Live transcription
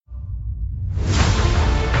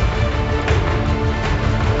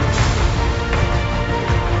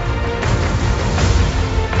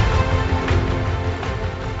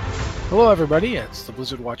Hello, everybody. It's the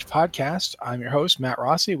Blizzard Watch podcast. I'm your host, Matt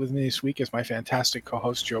Rossi. With me this week is my fantastic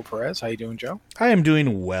co-host, Joe Perez. How you doing, Joe? I am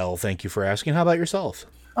doing well, thank you for asking. How about yourself?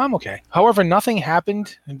 I'm okay. However, nothing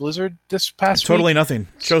happened in Blizzard this past week. Totally nothing.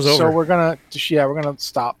 Show's over. So we're gonna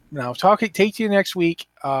stop now. Take to you next week.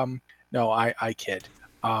 No, I kid.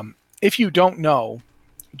 If you don't know,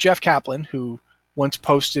 Jeff Kaplan, who once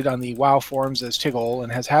posted on the WoW forums as Tiggle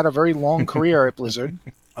and has had a very long career at Blizzard.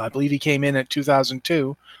 I believe he came in at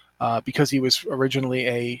 2002 because he was originally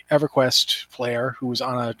a EverQuest player who was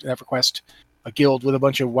on an EverQuest guild with a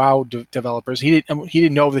bunch of WoW developers. He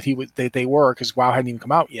didn't know that they were because WoW hadn't even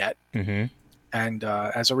come out yet. Mm-hmm. And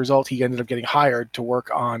as a result, he ended up getting hired to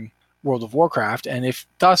work on World of Warcraft. And if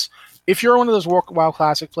you're one of those WoW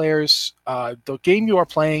Classic players, the game you are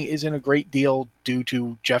playing isn't a great deal due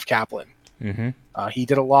to Jeff Kaplan. Mm-hmm. He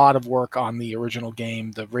did a lot of work on the original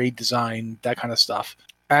game, the raid design, that kind of stuff.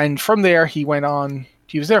 And from there, he went on.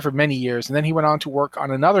 He was there for many years, and then he went on to work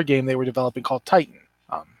on another game they were developing called Titan.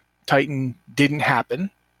 Titan didn't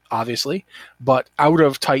happen, obviously, but out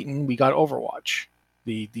of Titan, we got Overwatch.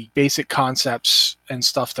 The basic concepts and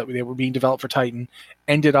stuff that they were being developed for Titan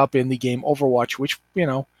ended up in the game Overwatch, which,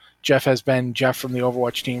 Jeff has been Jeff from the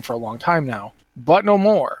Overwatch team for a long time now. But no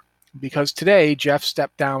more, because today, Jeff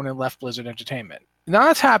stepped down and left Blizzard Entertainment. Now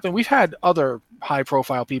that's happened. We've had other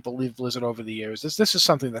high-profile people leave Blizzard over the years. This is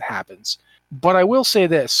something that happens. But I will say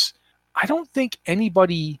this. I don't think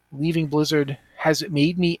anybody leaving Blizzard has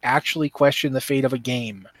made me actually question the fate of a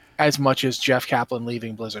game as much as Jeff Kaplan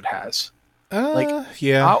leaving Blizzard has.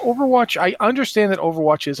 Overwatch, I understand that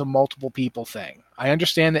Overwatch is a multiple people thing. I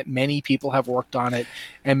understand that many people have worked on it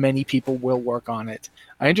and many people will work on it.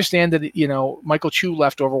 I understand that, Michael Chu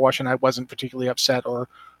left Overwatch and I wasn't particularly upset or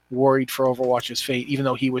worried for Overwatch's fate, even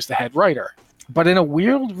though he was the head writer. But in a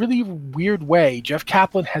really weird way, Jeff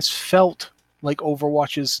Kaplan has felt like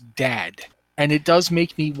Overwatch's dad. And it does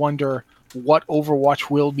make me wonder what Overwatch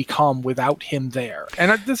will become without him there.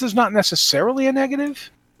 And this is not necessarily a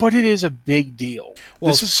negative, but it is a big deal.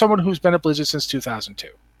 Well, this is someone who's been at Blizzard since 2002.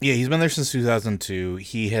 Yeah, he's been there since 2002.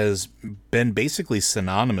 He has been basically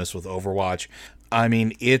synonymous with Overwatch. I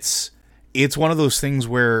mean, it's one of those things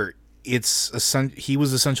where he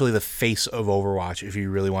was essentially the face of Overwatch, if you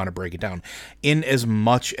really want to break it down, in as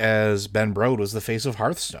much as Ben Brode was the face of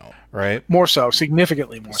Hearthstone, right? More so,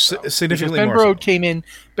 significantly more so. Significantly more so.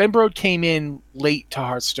 Ben Brode came in late to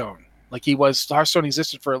Hearthstone. Hearthstone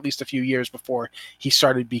existed for at least a few years before he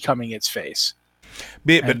started becoming its face.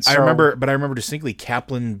 But I remember distinctly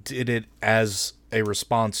Kaplan did it as a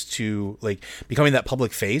response to becoming that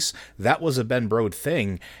public face. That was a Ben Brode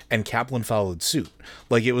thing, and Kaplan followed suit.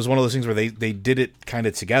 It was one of those things where they did it kind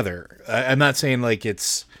of together. I'm not saying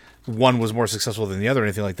it's one was more successful than the other or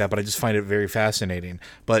anything like that, but I just find it very fascinating.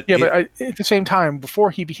 But at the same time,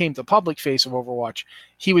 before he became the public face of Overwatch,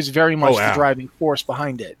 he was very much the driving force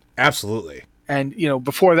behind it. Absolutely. And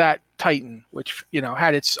before that, Titan, which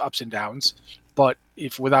had its ups and downs, but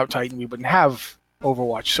if without Titan we wouldn't have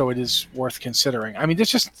Overwatch, so it is worth considering. I mean,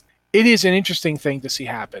 it is an interesting thing to see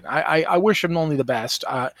happen. I wish him only the best.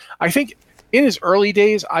 I think in his early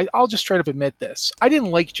days, I'll just straight up admit this. I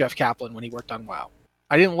didn't like Jeff Kaplan when he worked on WoW.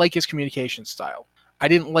 I didn't like his communication style. I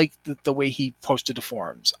didn't like the way he posted to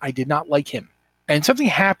forums. I did not like him. And something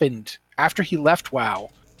happened after he left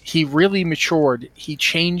WoW. He really matured. He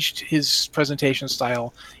changed his presentation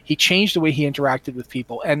style. He changed the way he interacted with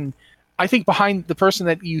people. And I think behind the person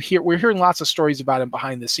that you hear, we're hearing lots of stories about him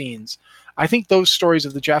behind the scenes. I think those stories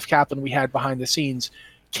of the Jeff Kaplan we had behind the scenes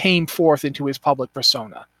came forth into his public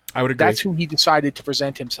persona. I would agree. That's who he decided to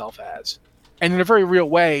present himself as. And in a very real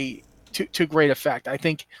way, to great effect. I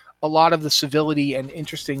think a lot of the civility and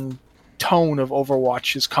interesting tone of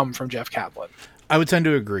Overwatch has come from Jeff Kaplan. I would tend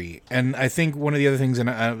to agree. And I think one of the other things, and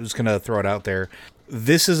I was going to throw it out there,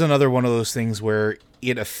 this is another one of those things where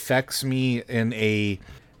it affects me in a...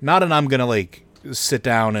 Not an I'm going to sit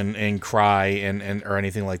down and cry and or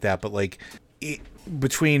anything like that, but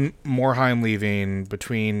between Morheim leaving,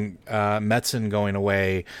 between Metzen going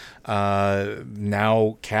away,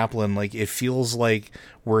 now Kaplan, it feels like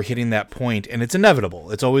we're hitting that point, and it's inevitable.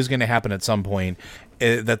 It's always going to happen at some point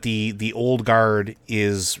that the old guard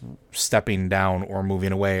is stepping down or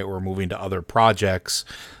moving away or moving to other projects,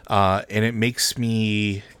 and it makes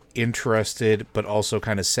me interested but also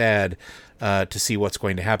kind of sad to see what's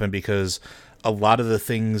going to happen, because a lot of the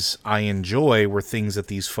things I enjoy were things that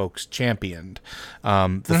these folks championed.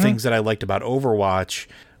 Things that I liked about Overwatch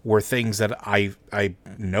were things that I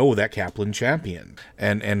know that Kaplan championed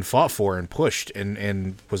and fought for and pushed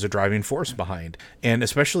and was a driving force behind. And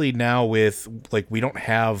especially now with, like, we don't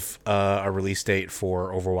have a release date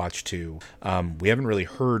for Overwatch 2. We haven't really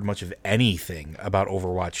heard much of anything about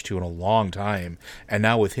Overwatch 2 in a long time. And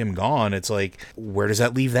now with him gone, it's like, where does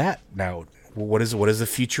that leave that now? What is the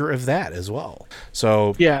future of that as well?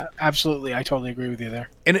 So yeah, absolutely, I totally agree with you there.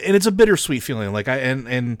 And it's a bittersweet feeling. Like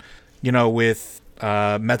with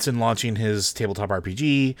Metzen launching his tabletop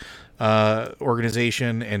RPG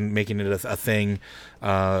organization and making it a thing,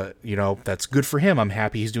 that's good for him. I'm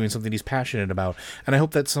happy he's doing something he's passionate about, and I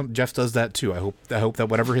hope that Jeff does that too. I hope that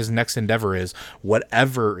whatever his next endeavor is,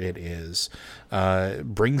 whatever it is,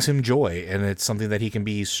 brings him joy, and it's something that he can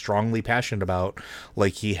be strongly passionate about,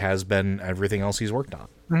 like he has been everything else he's worked on.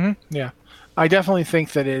 Mm-hmm. Yeah, I definitely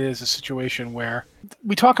think that it is a situation where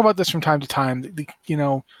we talk about this from time to time.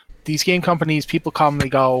 These game companies, people come, they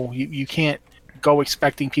go. You can't go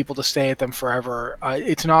expecting people to stay at them forever.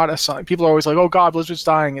 It's not a sign. People are always like, "Oh God, Blizzard's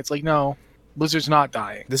dying." It's like, no, Blizzard's not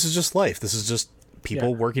dying. This is just life. This is just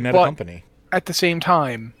people working at a company. At the same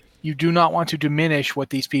time, you do not want to diminish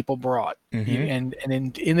what these people brought. Mm-hmm.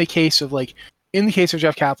 And in the case of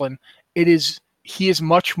Jeff Kaplan, he is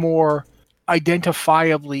much more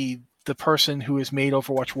identifiably the person who has made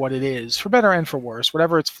Overwatch what it is, for better and for worse,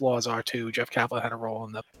 whatever its flaws are too. Jeff Kaplan had a role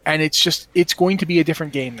in them, and it's going to be a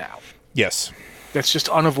different game now. Yes, that's just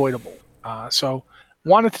unavoidable. So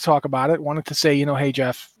wanted to talk about it. Wanted to say, hey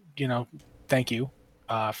Jeff, thank you.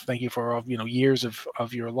 Thank you for years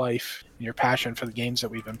of your life and your passion for the games that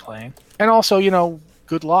we've been playing, and also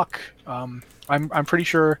good luck. I'm pretty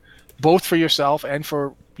sure both for yourself and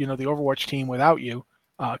for the Overwatch team without you.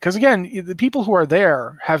 Because again, the people who are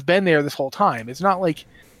there have been there this whole time. It's not like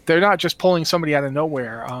they're not just pulling somebody out of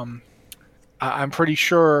nowhere. I'm pretty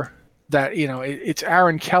sure that it's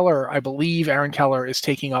Aaron Keller. I believe Aaron Keller is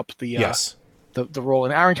taking up the role,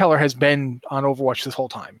 and Aaron Keller has been on Overwatch this whole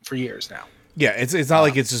time for years now. Yeah, it's not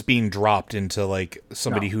like it's just being dropped into like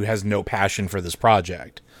somebody who has no passion for this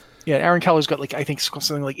project. Yeah, Aaron Keller's got I think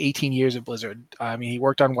something like 18 years at Blizzard. I mean, he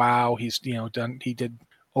worked on WoW. He's he did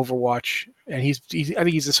Overwatch, and I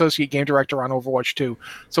think he's associate game director on Overwatch 2.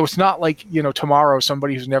 So it's not like tomorrow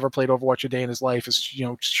somebody who's never played Overwatch a day in his life is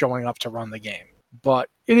showing up to run the game. But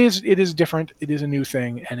it is different. It is a new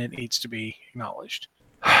thing, and it needs to be acknowledged.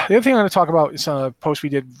 The other thing I'm going to talk about is a post we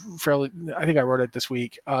did I think I wrote it this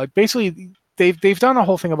week. Basically, they've done a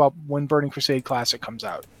whole thing about when Burning Crusade Classic comes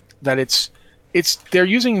out, that they're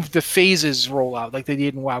using the phases rollout like they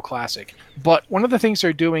did in WoW Classic. But one of the things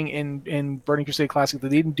they're doing in Burning Crusade Classic that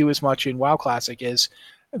they didn't do as much in WoW Classic is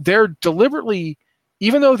they're deliberately,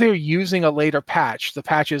 even though they're using a later patch, the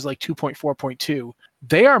patch is like 2.4.2,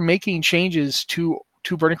 they are making changes to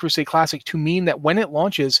Burning Crusade Classic to mean that when it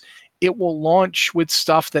launches, it will launch with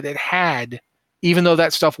stuff that it had, even though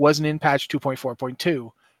that stuff wasn't in patch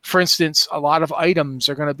 2.4.2. For instance, a lot of items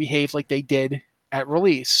are going to behave like they did at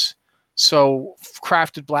release. So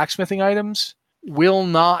crafted blacksmithing items will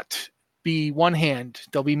not be one hand;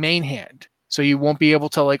 they'll be main hand. So you won't be able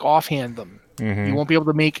to offhand them. Mm-hmm. You won't be able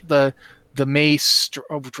to make the mace,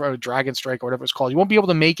 dragon strike, or whatever it's called. You won't be able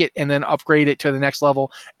to make it and then upgrade it to the next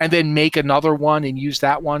level, and then make another one and use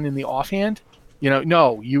that one in the offhand.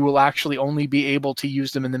 No, you will actually only be able to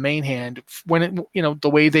use them in the main hand when it, the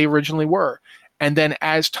way they originally were. And then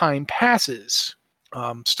as time passes,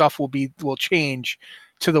 stuff will change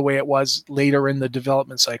to the way it was later in the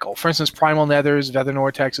development cycle. For instance, Primal Nethers, Feather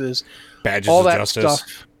Vortexes, Badges all that Justice.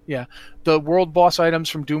 Stuff. Yeah. The world boss items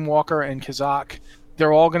from Doomwalker and Kazak,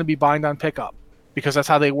 they're all going to be bind on pickup because that's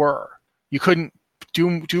how they were. You couldn't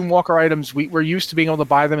Doomwalker items, we're used to being able to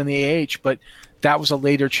buy them in the AH, but that was a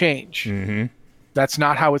later change. Mm-hmm. That's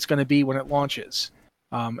not how it's going to be when it launches.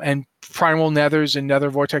 And Primal Nethers and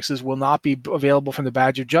Nether Vortexes will not be available from the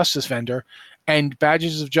Badge of Justice vendor, and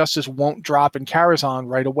Badges of Justice won't drop in Karazhan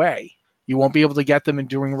right away. You won't be able to get them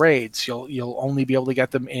during raids. You'll only be able to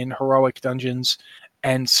get them in heroic dungeons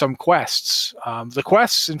and some quests. The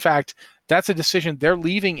quests, in fact, that's a decision. They're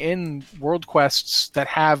leaving in world quests that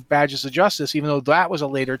have Badges of Justice, even though that was a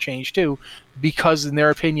later change too, because in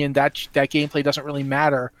their opinion, that gameplay doesn't really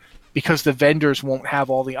matter because the vendors won't have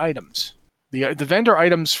all the items. The vendor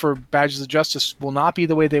items for Badges of Justice will not be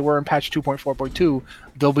the way they were in patch 2.4.2.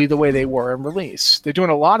 They'll be the way they were in release. They're doing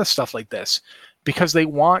a lot of stuff like this because they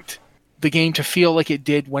want the game to feel like it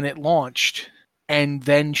did when it launched and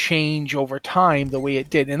then change over time the way it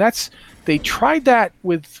did. And they tried that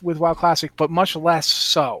with WoW Classic, but much less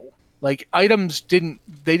so. Like items didn't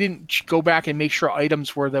go back and make sure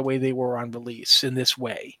items were the way they were on release in this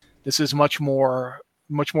way. This is much more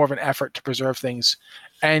much more of an effort to preserve things.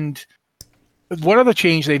 And one other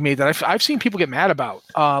change they've made that I've seen people get mad about,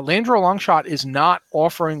 Landro Longshot is not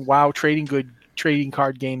offering WoW trading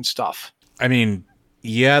card game stuff. I mean,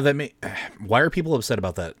 yeah, why are people upset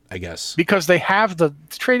about that, I guess? Because they have the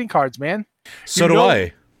trading cards, man. So do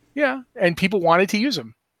I. Yeah, and people wanted to use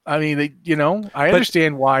them. I mean, I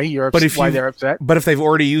understand why they're upset. But if they've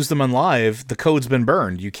already used them on live, the code's been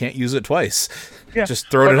burned. You can't use it twice. Yeah. Just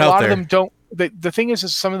throw it out there. A lot of them don't. The thing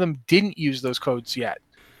is some of them didn't use those codes yet.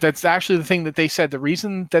 That's actually the thing that they said. The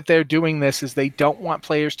reason that they're doing this is they don't want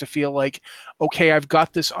players to feel like, okay, I've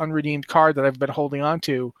got this unredeemed card that I've been holding on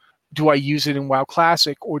to. Do I use it in WoW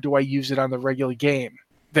Classic or do I use it on the regular game?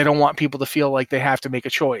 They don't want people to feel like they have to make a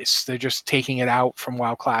choice. They're just taking it out from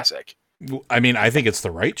WoW Classic. I mean, I think it's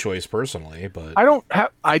the right choice personally, but I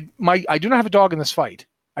do not have a dog in this fight.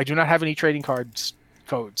 I do not have any trading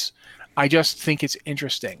codes. I just think it's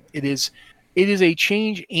interesting. It is a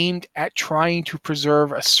change aimed at trying to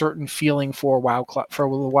preserve a certain feeling for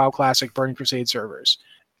the WoW Classic Burning Crusade servers,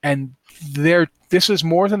 and this is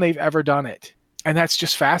more than they've ever done it, and that's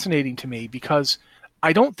just fascinating to me because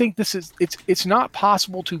I don't think it's not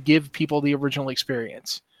possible to give people the original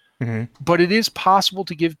experience. Mm-hmm. But it is possible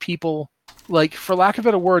to give people, like, for lack of a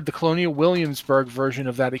better word, the Colonial Williamsburg version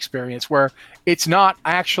of that experience, where it's not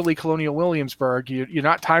actually Colonial Williamsburg. You're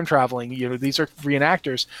not time traveling. These are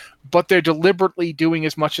reenactors, but they're deliberately doing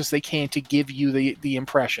as much as they can to give you the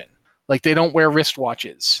impression. Like, they don't wear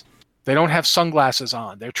wristwatches. They don't have sunglasses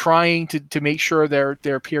on. They're trying to make sure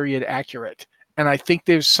they're period accurate. And I think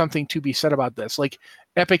there's something to be said about this. Like,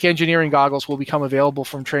 Epic Engineering goggles will become available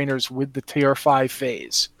from trainers with the Tier 5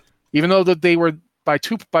 phase. Even though that they were by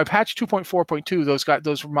patch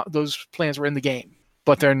 2.4.2, those plans were in the game,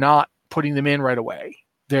 but they're not putting them in right away.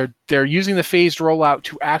 They're using the phased rollout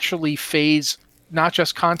to actually phase not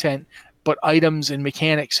just content, but items and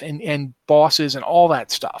mechanics and bosses and all that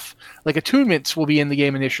stuff. Like, attunements will be in the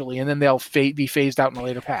game initially, and then they'll be phased out in a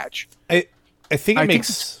later patch. I think it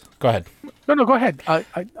makes. Go ahead. No, go ahead.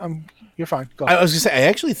 You're fine. Go ahead. I was going to say, I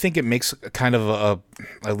actually think it makes kind of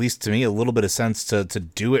at least to me, a little bit of sense to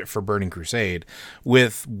do it for Burning Crusade.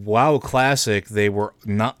 With WoW Classic, they were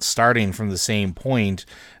not starting from the same point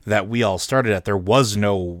that we all started at. There was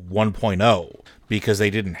no 1.0 because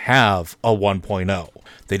they didn't have a 1.0.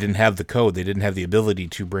 They didn't have the code. They didn't have the ability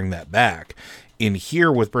to bring that back. In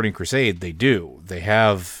here with Burning Crusade, they do. They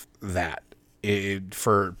have that.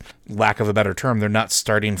 For lack of a better term, they're not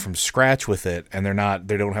starting from scratch with it, and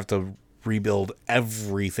they don't have to rebuild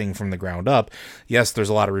everything from the ground up. Yes, there's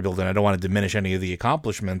a lot of rebuilding. I don't want to diminish any of the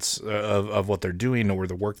accomplishments of what they're doing or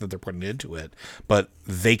the work that they're putting into it, but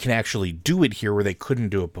they can actually do it here where they couldn't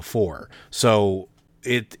do it before. So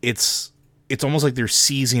it's almost like they're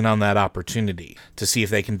seizing on that opportunity to see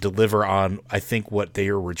if they can deliver on, I think, what they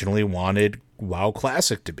originally wanted WoW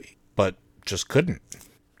Classic to be, but just couldn't.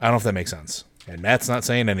 I don't know if that makes sense. And Matt's not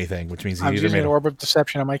saying anything, which means he either using an orb of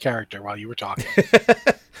deception on my character while you were talking. I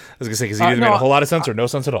was going to say, because he either made a whole lot of sense or no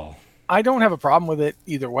sense at all. I don't have a problem with it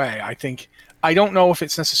either way. I don't know if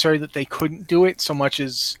it's necessary that they couldn't do it so much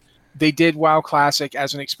as they did WoW Classic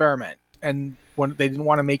as an experiment. And when they didn't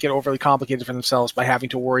want to make it overly complicated for themselves by having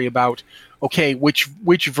to worry about, okay, which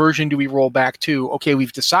version do we roll back to? Okay,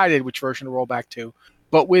 we've decided which version to roll back to.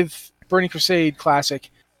 But with Burning Crusade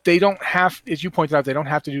Classic, they don't have, as you pointed out, they don't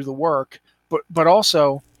have to do the work. But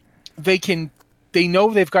also, they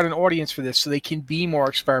know they've got an audience for this, so they can be more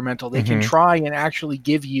experimental. They can try and actually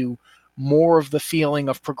give you more of the feeling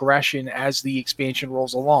of progression as the expansion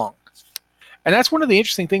rolls along. And that's one of the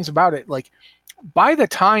interesting things about it. Like, by the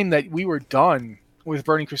time that we were done with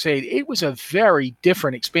Burning Crusade, it was a very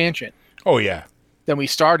different expansion. Oh, yeah. Than we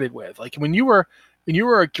started with. Like, when you were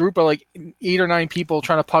a group of like 8 or 9 people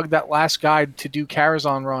trying to pug that last guide to do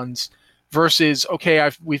Karazhan runs, versus, okay,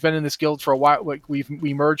 we've been in this guild for a while. Like, we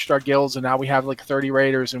merged our guilds, and now we have like 30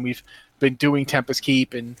 raiders, and we've been doing Tempest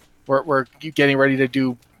Keep, and we're getting ready to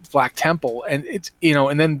do Black Temple, and it's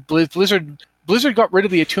and then Blizzard got rid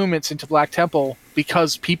of the attunements into Black Temple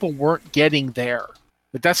because people weren't getting there.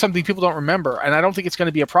 But that's something people don't remember, and I don't think it's going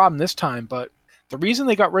to be a problem this time. But the reason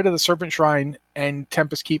they got rid of the Serpent Shrine and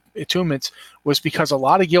Tempest Keep attunements was because a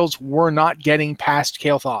lot of guilds were not getting past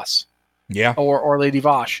Kael'thas, or Lady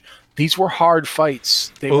Vosh. These were hard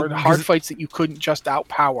fights. They were hard fights that you couldn't just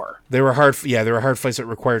outpower. They were hard fights that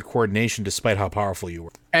required coordination despite how powerful you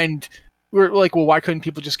were. And we're like, well, why couldn't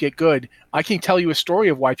people just get good? I can tell you a story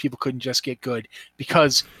of why people couldn't just get good.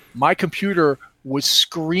 Because my computer was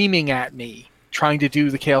screaming at me trying to do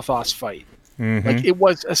the Kael'thas fight. Mm-hmm. Like, it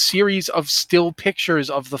was a series of still pictures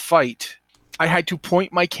of the fight. I had to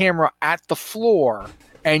point my camera at the floor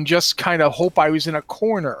and just kind of hope I was in a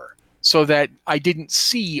corner so that I didn't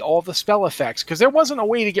see all the spell effects, because there wasn't a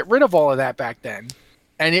way to get rid of all of that back then.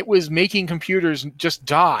 And it was making computers just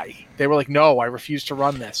die. They were like, no, I refuse to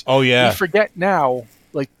run this. Oh, yeah. We forget now,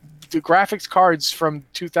 like, the graphics cards from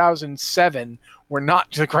 2007 were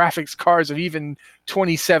not the graphics cards of even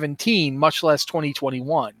 2017, much less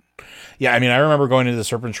 2021. Yeah, I mean, I remember going into the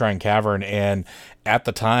Serpentine Cavern, and at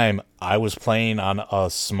the time, I was playing on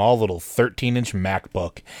a small little 13-inch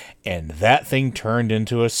MacBook, and that thing turned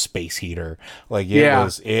into a space heater. Like,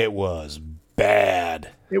 it was bad.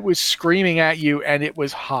 It was screaming at you, and it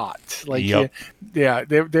was hot. Like, Yep.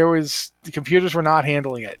 there was, the computers were not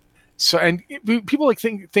handling it. So, and people like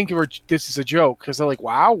think of this as a joke, because they're like,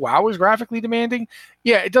 WoW is graphically demanding.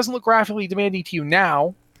 Yeah, it doesn't look graphically demanding to you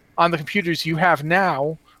now on the computers you have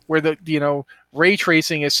now, where the ray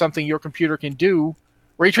tracing is something your computer can do.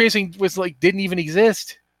 Ray tracing didn't even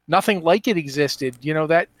exist. Nothing like it existed.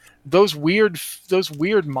 That those weird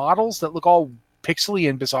models that look all pixely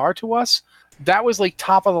and bizarre to us, that was like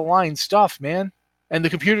top of the line stuff, man. And the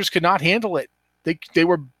computers could not handle it. They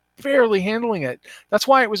were barely handling it. That's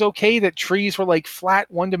why it was okay that trees were like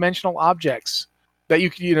flat one-dimensional objects that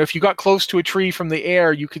if you got close to a tree from the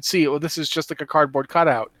air, you could see it. Well, this is just like a cardboard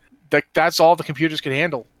cutout. That's all the computers could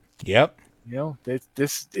handle. Yep.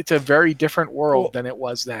 It's a very different world than it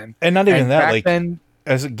was then. And not even that, like, then,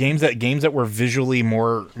 as games that were visually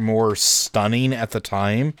more stunning at the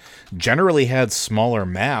time generally had smaller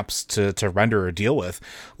maps to render or deal with.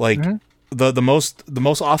 Like, the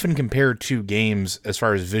most often compared to games as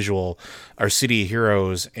far as visual are City of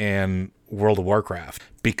Heroes and World of Warcraft,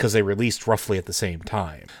 because they released roughly at the same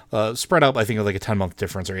time, spread out, I think, like a 10-month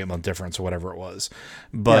difference or 8-month difference or whatever it was.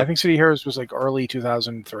 But I think City of Heroes was like early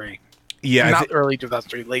 2003. Yeah, not early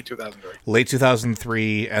 2003, late 2003. Late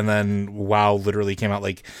 2003, and then WoW literally came out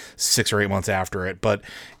like 6 or 8 months after it. But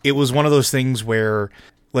it was one of those things where,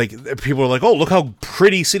 like, people were like, "Oh, look how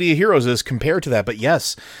pretty City of Heroes is compared to that." But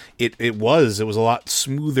yes, it was a lot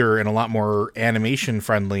smoother and a lot more animation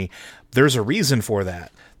friendly. There's a reason for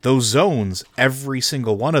that. Those zones, every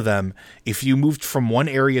single one of them, if you moved from one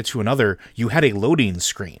area to another, you had a loading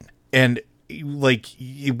screen. And like,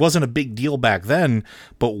 it wasn't a big deal back then,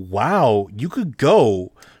 but wow, you could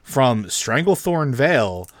go from Stranglethorn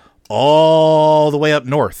Vale all the way up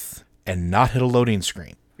north and not hit a loading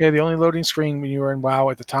screen. Yeah, the only loading screen when you were in WoW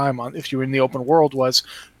at the time, if you were in the open world, was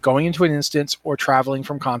going into an instance or traveling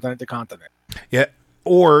from continent to continent. Yeah,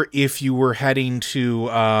 or if you were heading to,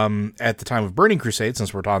 at the time of Burning Crusade,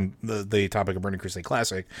 since we're on the topic of Burning Crusade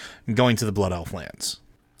Classic, going to the Blood Elf lands.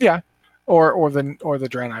 Yeah. Or the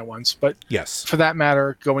Draenei ones, but yes, for that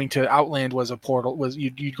matter, going to Outland was a portal.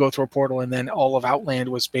 You'd go through a portal, and then all of Outland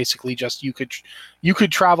was basically just you could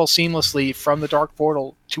travel seamlessly from the Dark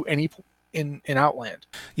Portal to any in Outland.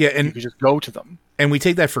 Yeah, and you could just go to them. And we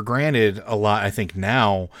take that for granted a lot, I think,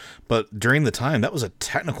 now, but during the time, that was a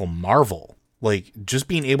technical marvel. Like, just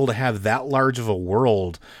being able to have that large of a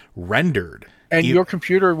world rendered. And your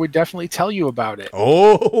computer would definitely tell you about it.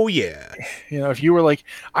 Oh, yeah. If you were like...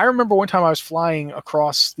 I remember one time I was flying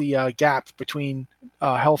across the gap between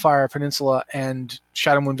Hellfire Peninsula and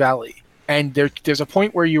Shadowmoon Valley. And there's a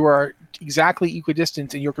point where you are exactly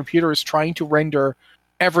equidistant, and your computer is trying to render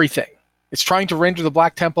everything. It's trying to render the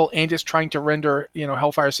Black Temple, and it's trying to render,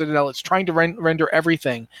 Hellfire Citadel. It's trying to render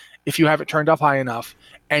everything if you have it turned up high enough.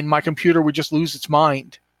 And my computer would just lose its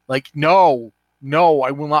mind. Like, no,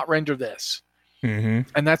 I will not render this. Mm-hmm.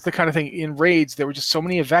 And that's the kind of thing. In raids, there were just so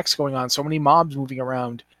many effects going on, so many mobs moving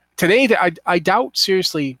around. Today, I doubt,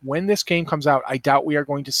 seriously, when this game comes out, I doubt we are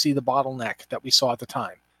going to see the bottleneck that we saw at the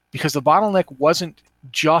time. Because the bottleneck wasn't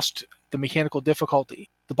just the mechanical difficulty.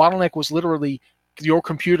 The bottleneck was literally your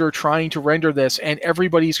computer trying to render this, and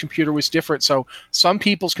everybody's computer was different. So some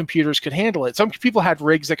people's computers could handle it. Some people had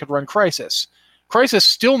rigs that could run Crysis. Crysis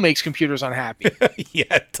still makes computers unhappy. Yeah,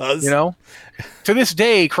 it does. To this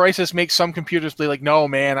day, Crysis makes some computers be like, no,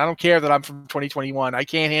 man, I don't care that I'm from 2021. I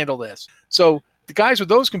can't handle this. So the guys with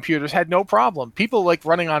those computers had no problem. People like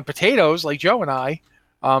running on potatoes, like Joe and I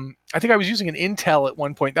think I was using an Intel at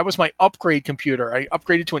one point. That was my upgrade computer. I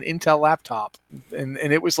upgraded to an Intel laptop. And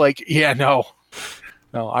it was like, yeah, no,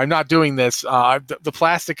 I'm not doing this. The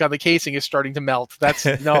plastic on the casing is starting to melt. This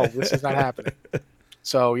is not happening.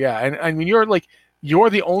 So, yeah. And when you're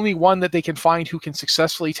the only one that they can find who can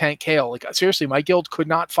successfully tank Kael. Like, seriously, my guild could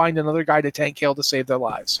not find another guy to tank Kael to save their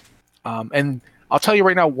lives. And I'll tell you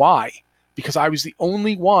right now why. Because I was the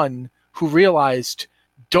only one who realized,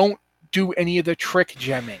 don't do any of the trick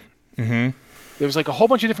gemming. Mm-hmm. There was like a whole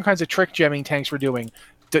bunch of different kinds of trick gemming tanks were doing.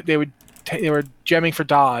 They would gemming for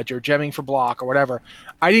dodge or gemming for block or whatever.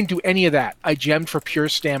 I didn't do any of that. I gemmed for pure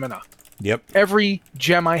stamina. Yep. Every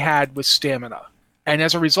gem I had was stamina. And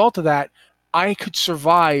as a result of that, I could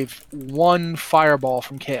survive one fireball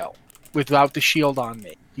from Kayle without the shield on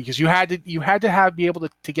me. Because you had to be able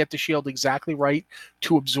to get the shield exactly right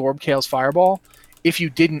to absorb Kayle's fireball. If you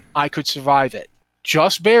didn't, I could survive it.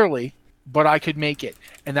 Just barely, but I could make it.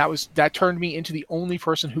 And that turned me into the only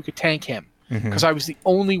person who could tank him. Because I was the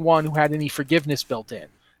only one who had any forgiveness built in.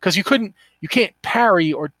 Because you can't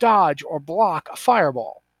parry or dodge or block a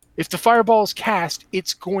fireball. If the fireball is cast,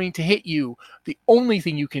 it's going to hit you. The only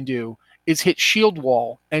thing you can do is hit shield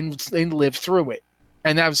wall and live through it.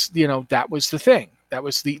 And that was the thing. That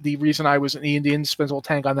was the reason I was the indispensable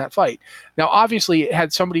tank on that fight. Now, obviously,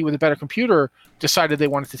 had somebody with a better computer decided they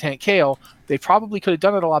wanted to tank Kayle, they probably could have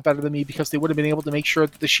done it a lot better than me because they would have been able to make sure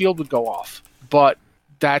that the shield would go off. But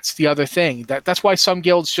that's the other thing. That's why some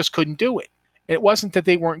guilds just couldn't do it. It wasn't that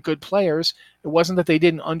they weren't good players. It wasn't that they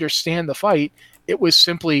didn't understand the fight. It was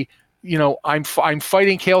simply, I'm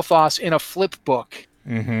fighting Kael'thas in a flip book.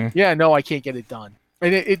 Mm-hmm. Yeah, no, I can't get it done.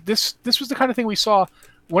 And this was the kind of thing we saw.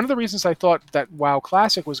 One of the reasons I thought that WoW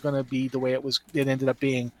Classic was going to be the way it ended up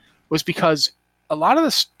being was because a lot of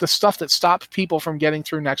the stuff that stopped people from getting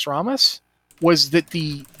through Naxxramas was that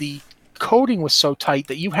the coding was so tight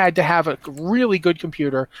that you had to have a really good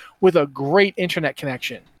computer with a great internet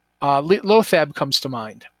connection. Lothab comes to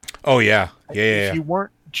mind. Oh, yeah. If you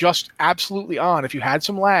weren't just absolutely on, if you had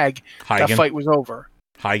some lag, Hygen. that fight was over.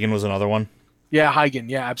 Hygen was another one. Yeah, Hygen.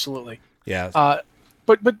 Yeah, absolutely. Yeah.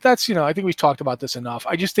 But that's, I think we've talked about this enough.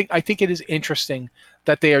 I think it is interesting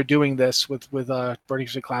that they are doing this with Burning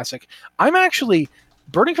Crusade Classic.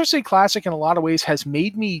 Burning Crusade Classic in a lot of ways has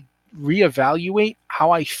made me reevaluate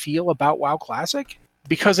how I feel about WoW Classic,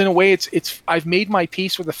 because in a way I've made my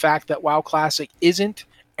peace with the fact that WoW Classic isn't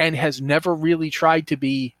and has never really tried to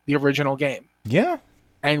be the original game. Yeah.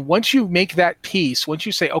 And once you make that peace, once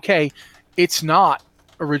you say, okay, it's not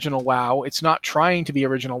original WoW, it's not trying to be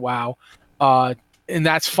original WoW, and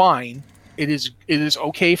that's fine. It is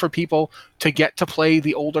okay for people to get to play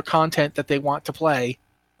the older content that they want to play.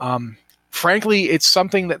 Frankly, it's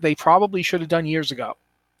something that they probably should have done years ago.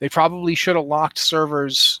 They probably should have locked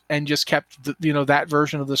servers and just kept that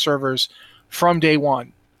version of the servers from day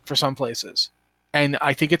one for some places. And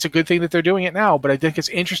I think it's a good thing that they're doing it now, but I think it's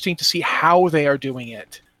interesting to see how they are doing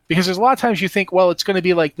it. Because there's a lot of times you think, well, it's going to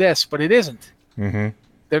be like this, but it isn't. Mm-hmm.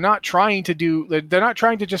 They're not trying to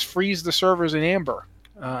just freeze the servers in Amber,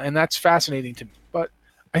 and that's fascinating to me. But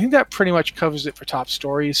I think that pretty much covers it for top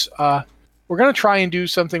stories. We're gonna try and do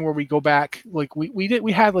something where we go back, like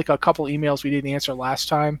we had like a couple emails we didn't answer last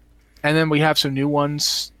time, and then we have some new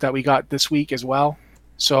ones that we got this week as well.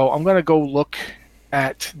 So I'm gonna go look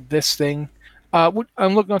at this thing. I'm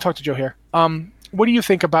gonna talk to Joe here. What do you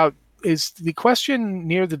think about? Is the question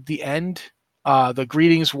near the end? The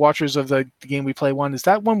greetings, watchers of the game we play one. Is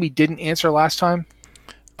that one we didn't answer last time?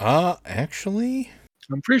 Actually,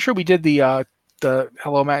 I'm pretty sure we did the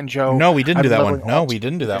hello Matt and Joe. No, we didn't do that one. No, we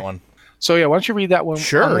didn't do that one. So yeah, why don't you read that one?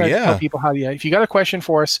 Sure, yeah. Tell people how if you got a question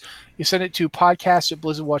for us, you send it to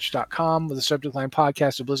podcast@blizzardwatch.com with the subject line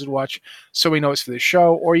podcast at Blizzard Watch, so we know it's for the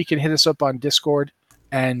show. Or you can hit us up on Discord,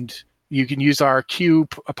 and you can use our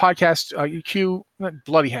Patreon Q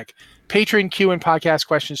and podcast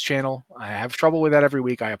questions channel. I have trouble with that every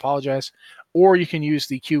week. I apologize. Or you can use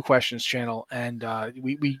the Q questions channel, and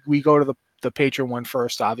we go to the Patreon one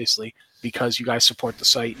first, obviously, because you guys support the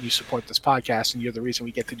site, you support this podcast, and you're the reason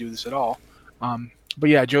we get to do this at all. But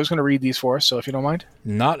yeah, Joe's going to read these for us, so if you don't mind.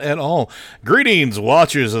 Not at all. Greetings,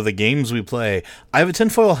 watchers of the games we play. I have a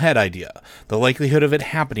tinfoil hat idea. The likelihood of it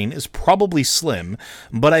happening is probably slim,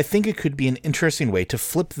 but I think it could be an interesting way to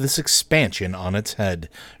flip this expansion on its head.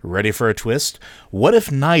 Ready for a twist? What if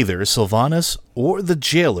neither Sylvanas or the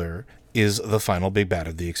Jailer is the final big bad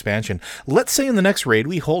of the expansion? Let's say in the next raid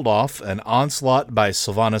we hold off an onslaught by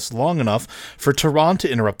Sylvanas long enough for Tyrande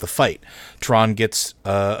to interrupt the fight. Tyrande gets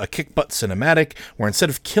a kick-butt cinematic where instead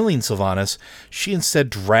of killing Sylvanas, she instead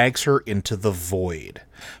drags her into the void.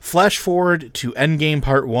 Flash forward to Endgame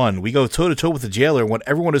Part 1. We go toe-to-toe with the Jailer in what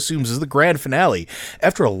everyone assumes is the grand finale.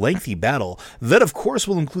 After a lengthy battle, that of course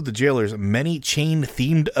will include the Jailer's many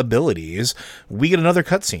chain-themed abilities, we get another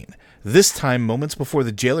cutscene. This time, moments before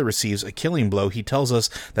the Jailer receives a killing blow, he tells us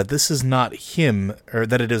that this is not him, or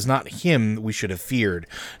that it is not him we should have feared.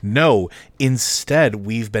 No, instead,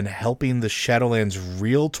 we've been helping the Shadowlands'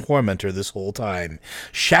 real tormentor this whole time,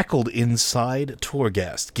 shackled inside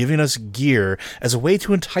Torghast, giving us gear as a way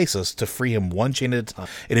to entice us to free him one chain at a time.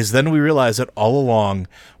 It is then we realize that all along,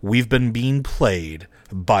 we've been being played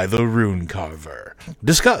by the Rune Carver.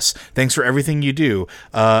 Discuss. Thanks for everything you do.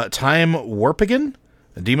 Time Warpigan,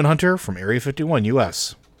 a demon hunter from Area 51,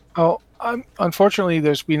 US. Oh, unfortunately,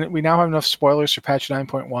 we now have enough spoilers for patch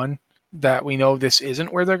 9.1 that we know this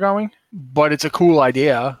isn't where they're going, but it's a cool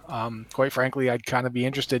idea. Quite frankly, I'd kind of be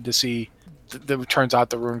interested to see. It turns out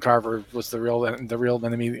the Rune Carver was the real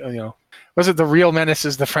enemy. Was it the real menace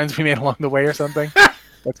is the friends we made along the way or something?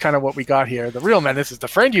 That's kind of what we got here. The real menace is the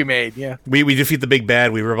friend you made. Yeah, we defeat the big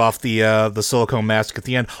bad. We rip off the silicone mask at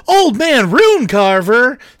the end. Old man Rune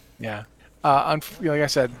Carver. Yeah. Like I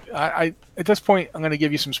said, I at this point I'm going to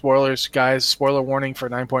give you some spoilers, guys. Spoiler warning for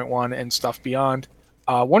 9.1 and stuff beyond.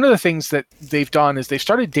 One of the things that they've done is they've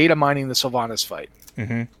started data mining the Sylvanas fight.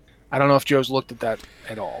 Mm-hmm. I don't know if Joe's looked at that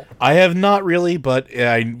at all. I have not really, but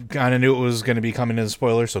I kind of knew it was going to be coming in the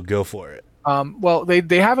spoiler, so go for it. Well,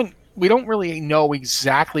 they haven't. We don't really know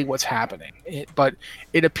exactly what's happening, but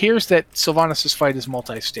it appears that Sylvanas' fight is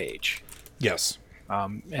multi-stage. Yes.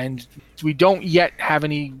 And we don't yet have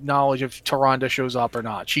any knowledge if Tyrande shows up or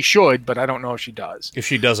not. She should, but I don't know if she does. If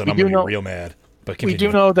she doesn't, I'm going to be real mad. But continue. We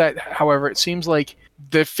do know that, however, it seems like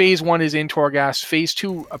the phase 1 is in Torghast. Phase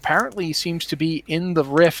 2 apparently seems to be in the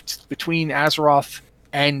rift between Azeroth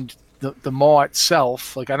and the Maw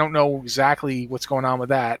itself. Like, I don't know exactly what's going on with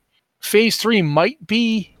that. Phase 3 might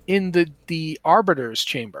be in the Arbiter's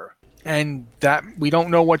chamber, and that we don't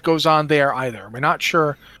know what goes on there either. We're not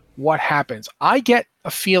sure what happens. I get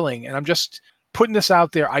a feeling, and I'm just putting this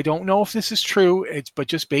out there, I don't know if this is true, but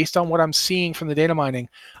just based on what I'm seeing from the data mining,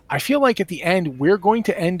 I feel like at the end we're going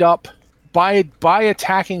to end up by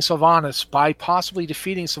attacking Sylvanas, by possibly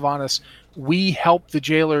defeating Sylvanas, we help the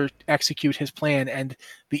jailer execute his plan, and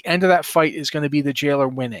the end of that fight is going to be the jailer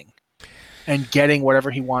winning and getting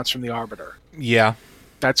whatever he wants from the Arbiter. Yeah.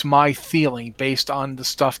 That's my feeling based on the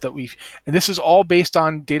stuff that and this is all based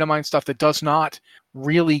on data mine stuff that does not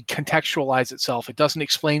really contextualize itself. It doesn't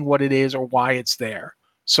explain what it is or why it's there.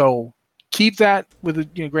 So keep that with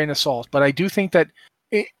a grain of salt. But I do think that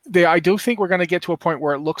I do think we're going to get to a point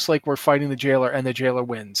where it looks like we're fighting the jailer and the jailer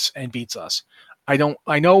wins and beats us. We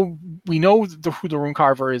know who the Rune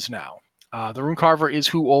Carver is now. The Rune Carver is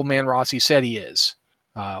who Old Man Rossi said he is.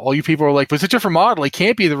 All you people are like, but it's a different model. It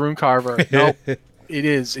can't be the Rune Carver. No. It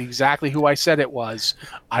is exactly who I said it was.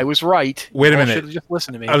 I was right. Wait a minute. Should have just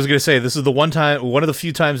listened to me. I was going to say, this is one of the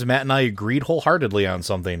few times Matt and I agreed wholeheartedly on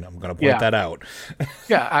something. I'm going to point that out.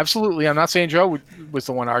 Yeah, absolutely. I'm not saying Joe was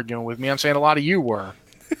the one arguing with me. I'm saying a lot of you were.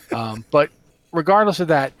 But regardless of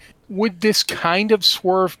that, would this kind of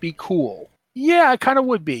swerve be cool? Yeah, it kind of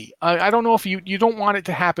would be. I don't know if you don't want it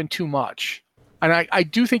to happen too much. And I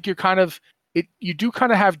do think you're kind of... you do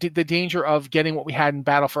kind of have the danger of getting what we had in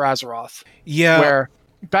Battle for Azeroth. Yeah. Where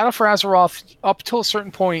Battle for Azeroth, up till a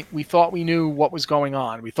certain point, we thought we knew what was going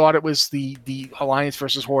on. We thought it was the Alliance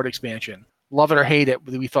versus Horde expansion. Love it or hate it,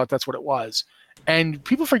 we thought that's what it was. And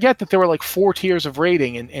people forget that there were like 4 tiers of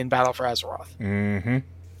rating in Battle for Azeroth. Mm-hmm.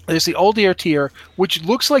 There's the Uldir tier, which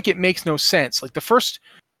looks like it makes no sense. Like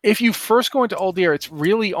if you first go into Uldir, it's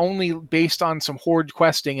really only based on some Horde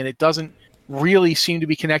questing, and it doesn't really seem to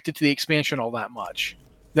be connected to the expansion all that much.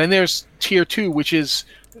 Then there's tier 2, which is,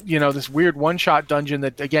 this weird one-shot dungeon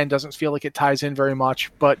that, again, doesn't feel like it ties in very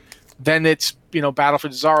much, but then it's, Battle for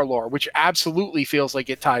Dazar'alor, which absolutely feels like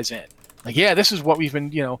it ties in. Like, yeah, this is what we've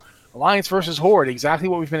been, Alliance versus Horde, exactly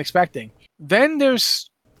what we've been expecting. Then there's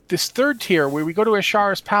this third tier where we go to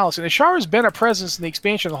Ashara's Palace, and Ashara's been a presence in the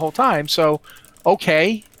expansion the whole time, so,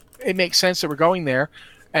 okay, it makes sense that we're going there.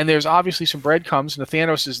 And there's obviously some breadcrumbs, and the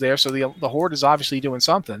Thanos is there, so the Horde is obviously doing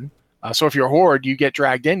something. So if you're Horde, you get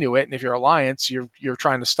dragged into it, and if you're Alliance, you're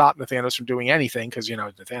trying to stop the Thanos from doing anything because the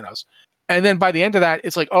Thanos. And then by the end of that,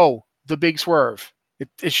 it's like, oh, the big swerve.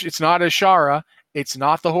 It's not Ashara, it's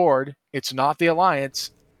not the Horde, it's not the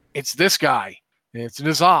Alliance, it's this guy. It's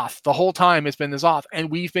N'Zoth. The whole time it's been N'Zoth,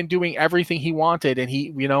 and we've been doing everything he wanted, and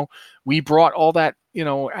we brought all that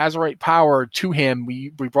Azerite power to him. We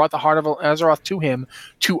brought the heart of Azeroth to him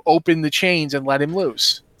to open the chains and let him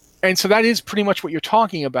loose. And so that is pretty much what you're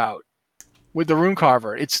talking about with the Rune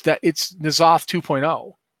Carver. It's N'Zoth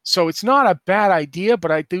 2.0. So it's not a bad idea,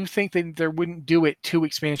 but I do think that they wouldn't do it 2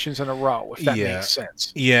 expansions in a row, if that makes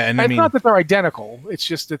sense. Yeah, and it's not that they're identical. It's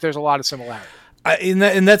just that there's a lot of similarity. And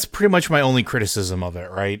that's pretty much my only criticism of it,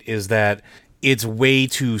 right? Is that it's way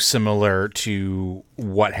too similar to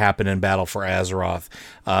what happened in Battle for Azeroth,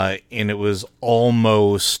 and it was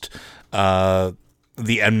almost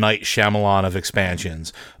the M. Night Shyamalan of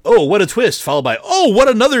expansions. Oh, what a twist, followed by, oh, what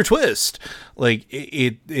another twist. Like,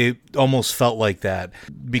 it almost felt like that,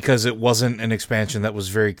 because it wasn't an expansion that was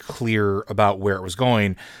very clear about where it was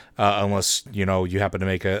going, unless, you happen to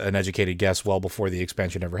make an educated guess well before the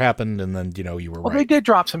expansion ever happened, and then, you were right. Well, they did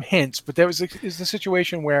drop some hints, but there was the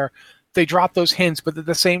situation where they dropped those hints, but at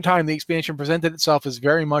the same time, the expansion presented itself as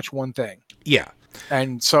very much one thing. Yeah.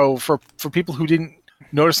 And so for people who didn't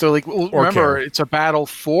notice, they're like, well, remember, it's a battle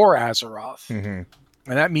for Azeroth. Mm-hmm.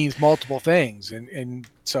 And that means multiple things. And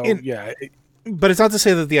so, yeah. But it's not to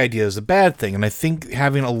say that the idea is a bad thing. And I think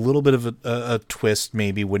having a little bit of a twist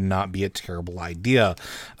maybe would not be a terrible idea.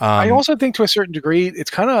 I also think to a certain degree,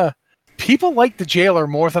 it's kind of, people like the Jailer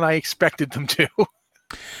more than I expected them to.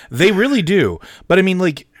 They really do. But I mean,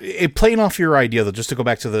 like, playing off your idea, though, just to go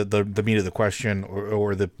back to the meat of the question,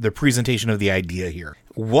 or the presentation of the idea here.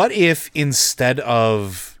 What if instead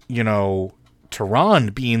of,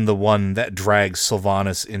 Tyrande being the one that drags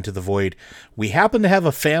Sylvanas into the void, we happen to have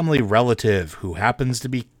a family relative who happens to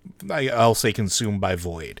be, I'll say, consumed by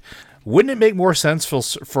void? Wouldn't it make more sense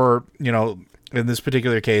for in this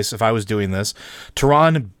particular case, if I was doing this,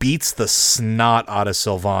 Tyrande beats the snot out of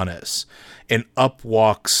Sylvanas, and up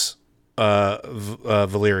walks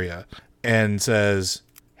Valeria and says,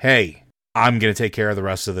 "Hey, I'm gonna take care of the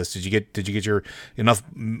rest of this. Did you get your enough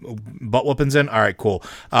butt weapons in? All right, cool.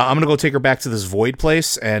 I'm gonna go take her back to this void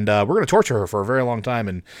place, and we're gonna torture her for a very long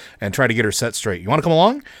time and try to get her set straight. You want to come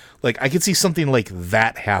along?" Like, I could see something like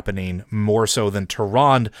that happening more so than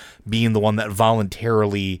Tyrande being the one that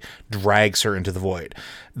voluntarily drags her into the void.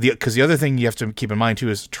 Because the other thing you have to keep in mind,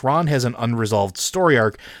 too, is Tyrande has an unresolved story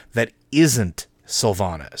arc that isn't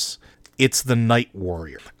Sylvanas. It's the Night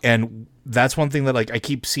Warrior. And that's one thing that, like, I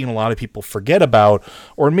keep seeing a lot of people forget about,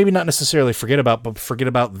 or maybe not necessarily forget about, but forget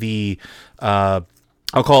about the, I'll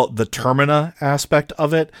call it the Termina aspect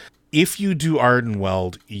of it. If you do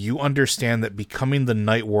Ardenweld, you understand that becoming the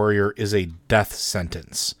Night Warrior is a death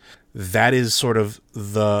sentence. That is sort of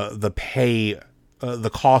the pay, the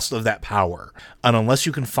cost of that power. And unless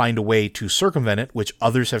you can find a way to circumvent it, which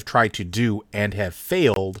others have tried to do and have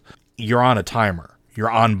failed, you're on a timer. You're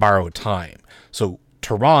on borrowed time. So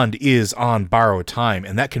Tyrande is on borrowed time,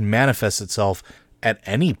 and that can manifest itself at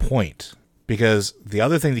any point. Because the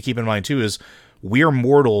other thing to keep in mind, too, is we're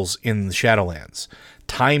mortals in the Shadowlands.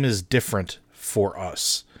 Time is different for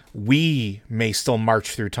us. We may still march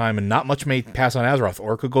through time, and not much may pass on Azeroth,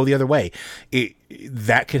 or it could go the other way.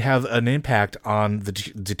 That could have an impact on the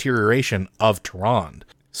deterioration of Tyrande.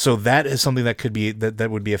 So that is something that could be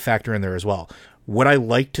that would be a factor in there as well. Would I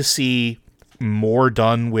like to see more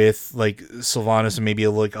done with, like, Sylvanas and maybe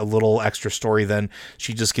a little extra story than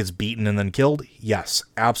she just gets beaten and then killed? Yes,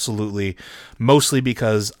 absolutely. Mostly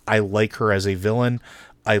because I like her as a villain.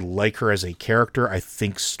 I like her as a character. I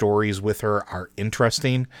think stories with her are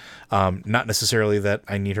interesting. Not necessarily that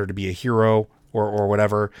I need her to be a hero or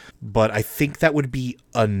whatever, but I think that would be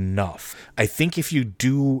enough. I think if you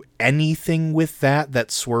do anything with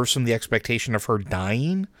that swerves from the expectation of her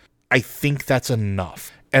dying, I think that's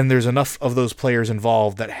enough. And there's enough of those players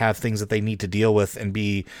involved that have things that they need to deal with and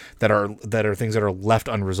that are things that are left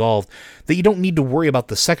unresolved, that you don't need to worry about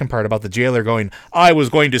the second part about the Jailer going, "I was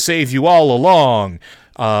going to save you all along,"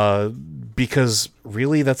 because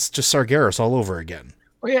really that's just Sargeras all over again.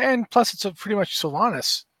 Well, yeah, and plus it's pretty much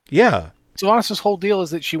Sylvanas. Yeah. Sylvanas' whole deal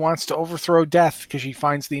is that she wants to overthrow death because she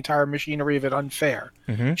finds the entire machinery of it unfair.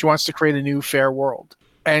 Mm-hmm. She wants to create a new fair world.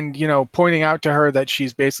 And, pointing out to her that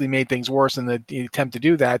she's basically made things worse in the attempt to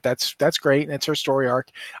do that, that's great, and it's her story arc.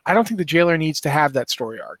 I don't think the Jailer needs to have that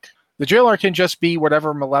story arc. The Jailer can just be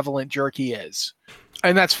whatever malevolent jerk he is.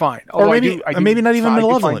 And that's fine. Or maybe not even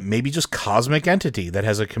malevolent. Maybe just cosmic entity that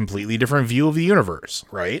has a completely different view of the universe,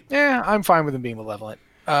 right? Yeah, I'm fine with him being malevolent.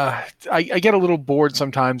 I get a little bored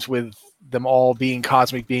sometimes with them all being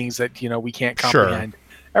cosmic beings that, we can't comprehend. Sure.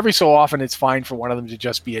 Every so often, it's fine for one of them to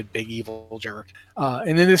just be a big evil jerk.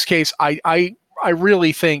 And in this case, I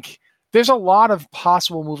really think there's a lot of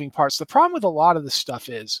possible moving parts. The problem with a lot of this stuff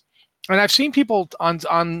is, and I've seen people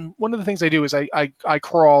on one of the things I do is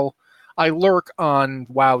I lurk on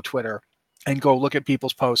WoW Twitter and go look at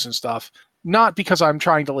people's posts and stuff. Not because I'm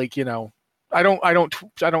trying to I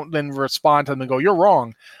don't then respond to them and go, "You're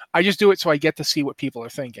wrong." I just do it so I get to see what people are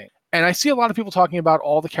thinking. And I see a lot of people talking about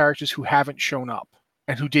all the characters who haven't shown up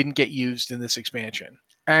and who didn't get used in this expansion.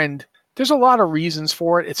 And there's a lot of reasons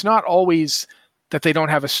for it. It's not always that they don't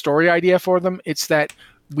have a story idea for them. It's that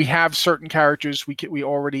we have certain characters we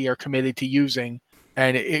already are committed to using.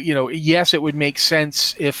 And, yes, it would make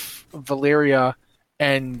sense if Valeria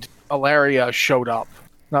and Ilaria showed up.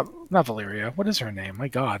 Not Valeria. What is her name? My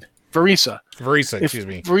God. Varisa. Excuse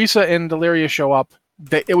me. Varisa and Delaria show up,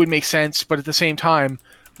 it would make sense, but at the same time,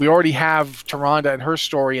 we already have Tyrande and her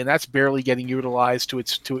story, and that's barely getting utilized to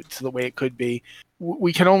the way it could be.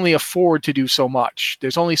 We can only afford to do so much.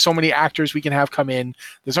 There's only so many actors we can have come in.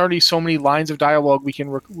 There's already so many lines of dialogue we can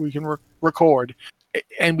record,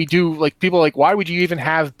 and we do, like, people are like, why would you even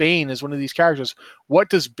have Bane as one of these characters? What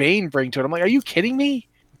does Bane bring to it? I'm like, are you kidding me?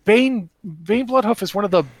 Bane Bloodhoof is one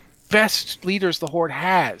of the best leaders the Horde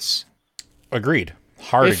has. Agreed.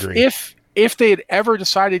 Agreed. If they had ever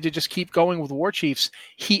decided to just keep going with War Chiefs,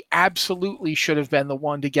 he absolutely should have been the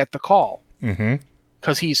one to get the call.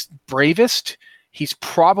 Because he's bravest. He's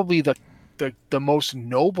probably the most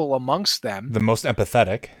noble amongst them. The most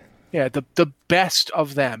empathetic. Yeah, the best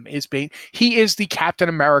of them is Bane. He is the Captain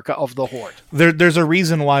America of the Horde. There's a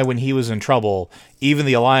reason why when he was in trouble, even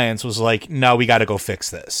the Alliance was like, no, we got to go fix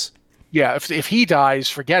this. Yeah, if he dies,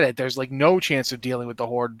 forget it. There's like no chance of dealing with the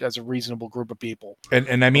Horde as a reasonable group of people.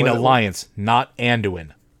 And I mean Alliance, not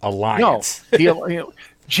Anduin. Alliance. No,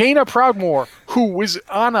 Jaina Proudmoore, who was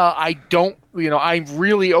on I'm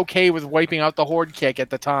really okay with wiping out the Horde kick at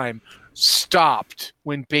the time, stopped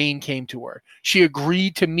when Bane came to her. She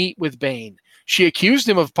agreed to meet with Bane. She accused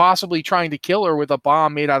him of possibly trying to kill her with a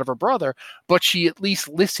bomb made out of her brother, but she at least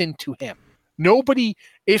listened to him.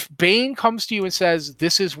 If Bane comes to you and says,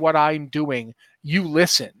 this is what I'm doing, you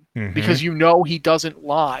listen, because you know he doesn't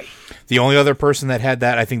lie. The only other person that had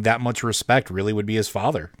that, I think, that much respect really would be his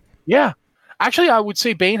father. Yeah. Actually, I would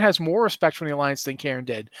say Bane has more respect from the Alliance than Cairn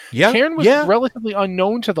did. Yeah. Cairn was relatively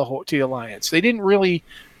unknown to the Alliance. They didn't really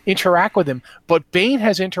interact with him, but Bane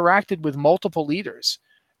has interacted with multiple leaders,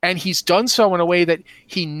 and he's done so in a way that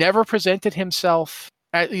he never presented himself.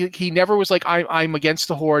 He never was like, I'm against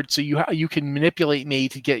the Horde, so you can manipulate me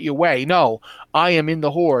to get your way. No, I am in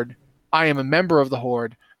the Horde. I am a member of the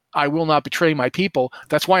Horde. I will not betray my people.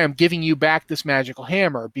 That's why I'm giving you back this magical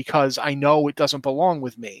hammer, because I know it doesn't belong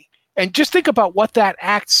with me. And just think about what that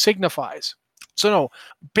act signifies. So no,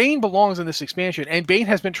 Bane belongs in this expansion, and Bane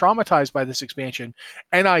has been traumatized by this expansion,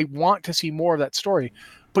 and I want to see more of that story.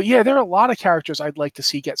 But yeah, there are a lot of characters I'd like to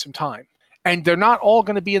see get some time. And they're not all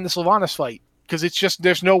going to be in the Sylvanas fight, because it's just,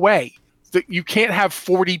 there's no way. You can't have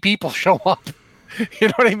 40 people show up. You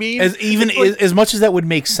know what I mean? As much as that would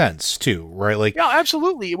make sense, too, right? Like, yeah,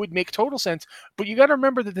 absolutely. It would make total sense. But you got to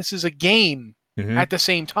remember that this is a game at the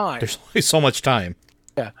same time. There's only so much time.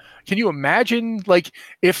 Yeah. Can you imagine, like,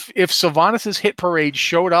 if Sylvanas' hit parade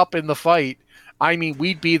showed up in the fight? I mean,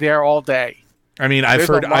 we'd be there all day. I mean, I've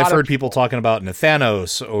heard people talking about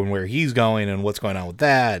Nathanos and where he's going and what's going on with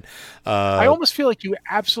that. I almost feel like you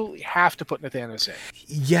absolutely have to put Nathanos in.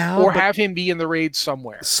 Yeah. Or have him be in the raid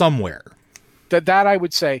somewhere. That I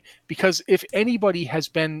would say, because if anybody has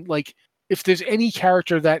been, like, if there's any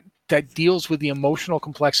character that deals with the emotional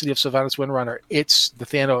complexity of Sylvanas Windrunner, it's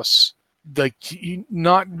Nathanos. Like,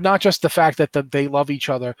 not just the fact that they love each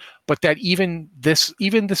other, but that even this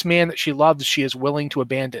man that she loves, she is willing to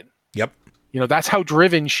abandon. Yep. You know, that's how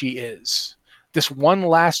driven she is. This one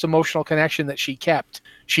last emotional connection that she kept,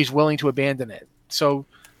 she's willing to abandon it. So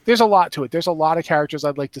there's a lot to it. There's a lot of characters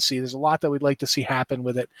I'd like to see. There's a lot that we'd like to see happen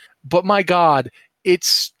with it. But my God,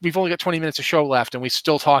 we've only got 20 minutes of show left, and we're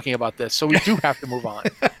still talking about this. So we do have to move on.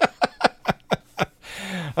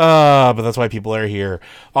 But that's why people are here.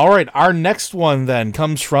 All right, our next one then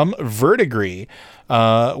comes from Verdigree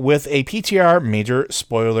with a PTR major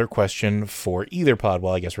spoiler question for either pod.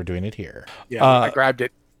 Well, I guess we're doing it here. Yeah, I grabbed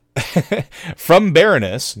it. From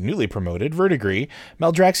Baroness, newly promoted, Verdigree,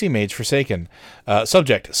 Maldraxi Mage Forsaken.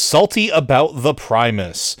 Subject, salty about the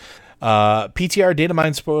Primus. PTR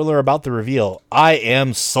datamine spoiler about the reveal. I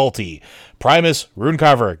am salty. Primus,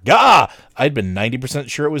 Runecarver, gah! I'd been 90%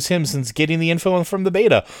 sure it was him since getting the info from the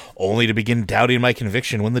beta, only to begin doubting my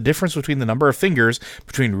conviction when the difference between the number of fingers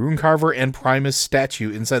between Runecarver and Primus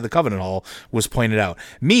statue inside the Covenant Hall was pointed out.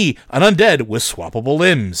 Me, an undead with swappable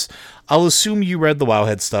limbs. I'll assume you read the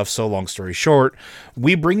Wowhead stuff, so long story short,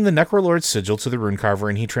 we bring the Necrolord's sigil to the Runecarver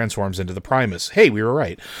and he transforms into the Primus. Hey, we were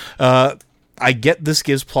right. I get this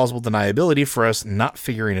gives plausible deniability for us not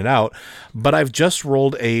figuring it out, but I've just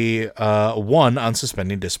rolled a 1 on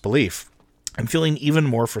suspending disbelief. I'm feeling even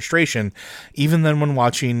more frustration, even than when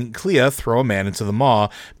watching Clea throw a man into the maw,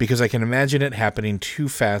 because I can imagine it happening too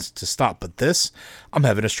fast to stop. But this, I'm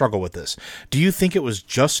having a struggle with this. Do you think it was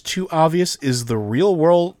just too obvious? Is the real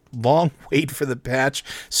world long wait for the patch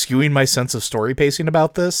skewing my sense of story pacing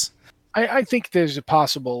about this? I think there's a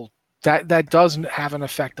possible that doesn't have an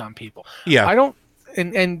effect on people. Yeah. I don't,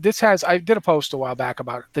 and this has, I did a post a while back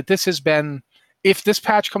about it, that this has been, if this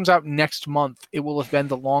patch comes out next month, it will have been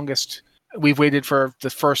the longest we've waited for the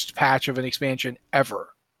first patch of an expansion ever.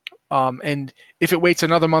 And if it waits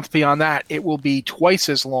another month beyond that, it will be twice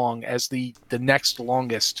as long as the next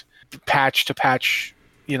longest patch to patch,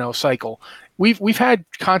 cycle. We've had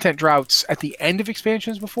content droughts at the end of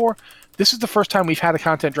expansions before. This is the first time we've had a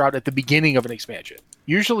content drought at the beginning of an expansion.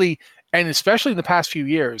 Usually, and especially in the past few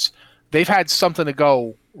years, they've had something to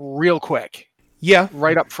go real quick. Yeah.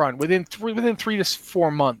 Right up front. Within 3 to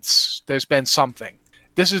 4 months, there's been something.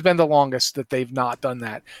 This has been the longest that they've not done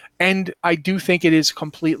that. And I do think it is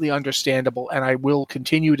completely understandable, and I will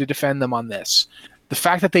continue to defend them on this. The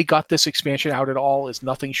fact that they got this expansion out at all is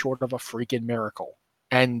nothing short of a freaking miracle.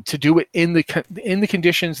 And to do it in the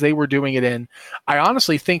conditions they were doing it in, I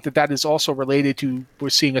honestly think that is also related to we're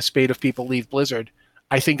seeing a spate of people leave Blizzard.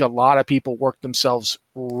 I think a lot of people work themselves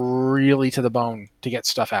really to the bone to get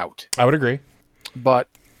stuff out. I would agree. But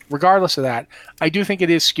regardless of that, I do think it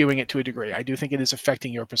is skewing it to a degree. I do think it is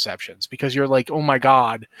affecting your perceptions because you're like, oh my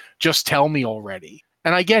God, just tell me already.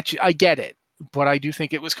 And I get it. But I do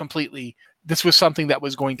think it was this was something that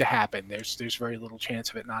was going to happen. There's very little chance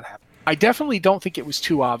of it not happening. I definitely don't think it was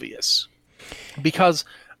too obvious because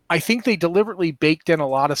I think they deliberately baked in a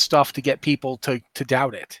lot of stuff to get people to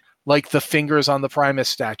doubt it. Like the fingers on the Primus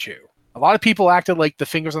statue. A lot of people acted like the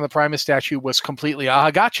fingers on the Primus statue was completely,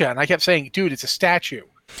 gotcha. And I kept saying, dude, it's a statue.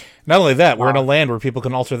 Not only that, we're in a land where people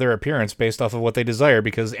can alter their appearance based off of what they desire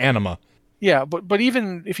because anima. Yeah, but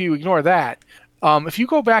even if you ignore that, if you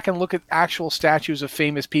go back and look at actual statues of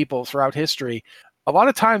famous people throughout history, a lot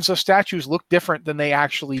of times those statues look different than they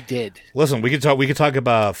actually did. Listen, we could talk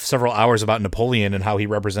about several hours about Napoleon and how he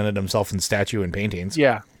represented himself in statue and paintings.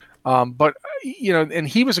 Yeah. But, and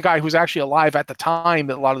he was a guy who was actually alive at the time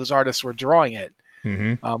that a lot of those artists were drawing it.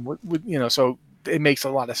 Mm-hmm. So it makes a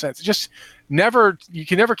lot of sense. You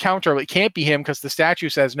can never counter it can't be him because the statue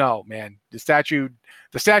says, no, man, the statue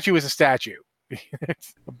is a statue.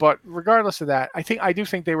 But regardless of that, I do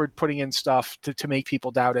think they were putting in stuff to make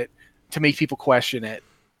people doubt it, to make people question it.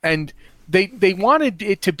 And they wanted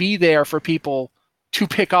it to be there for people to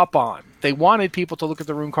pick up on. They wanted people to look at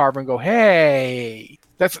the rune carver and go, hey,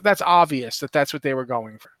 that's obvious that's what they were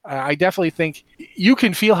going for. I definitely think you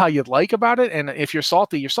can feel how you'd like about it, and if you're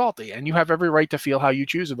salty, you're salty, and you have every right to feel how you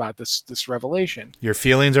choose about this revelation. Your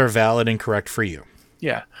feelings are valid and correct for you.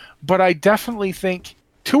 Yeah, but I definitely think,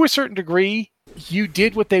 to a certain degree, you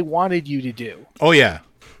did what they wanted you to do. Oh, yeah.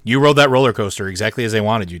 You rode that roller coaster exactly as they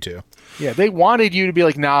wanted you to. Yeah, they wanted you to be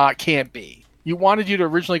like, nah, it can't be. You wanted you to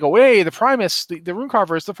originally go, hey, the Primus, the rune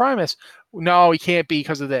carver is the Primus. No, he can't be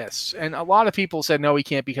because of this. And a lot of people said, no, he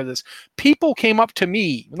can't because of this. People came up to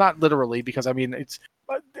me, not literally, because I mean, it's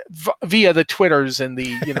via the Twitters and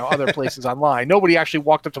the other places online. Nobody actually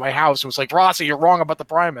walked up to my house and was like, Rossi, you're wrong about the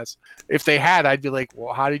Primus. If they had, I'd be like,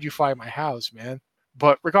 well, how did you find my house, man?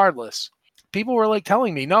 But regardless, people were like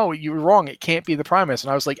telling me, no, you were wrong. It can't be the Primus.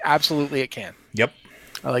 And I was like, absolutely it can. Yep.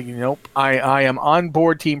 Nope. I am on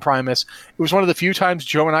board Team Primus. It was one of the few times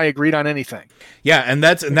Joe and I agreed on anything. Yeah, and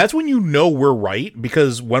that's when we're right,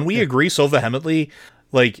 because when we agree so vehemently,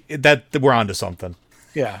 like that we're onto something.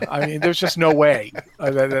 Yeah, I mean, there's just no way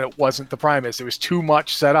that it wasn't the Primus. It was too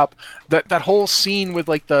much set up. That whole scene with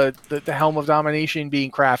like the Helm of Domination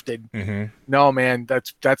being crafted. Mm-hmm. No, man,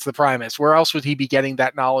 that's the Primus. Where else would he be getting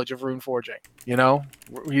that knowledge of rune forging? He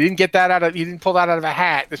didn't get that he didn't pull that out of a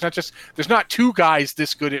hat. There's not two guys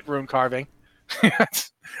this good at rune carving.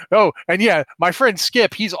 Oh, and yeah, my friend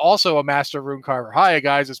Skip, he's also a master rune carver. Hi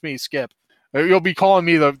guys, it's me, Skip. You'll be calling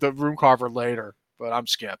me the rune carver later, but I'm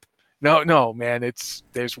Skip. No, man,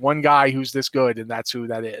 there's one guy who's this good, and that's who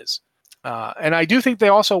that is. And I do think they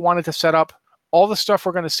also wanted to set up all the stuff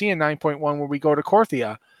we're going to see in 9.1 when we go to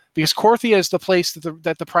Korthia, because Korthia is the place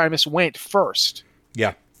that the Primus went first.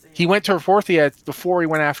 Yeah. He went to Korthia before he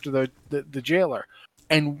went after the jailer.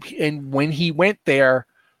 And when he went there,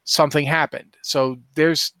 something happened. So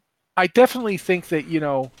I definitely think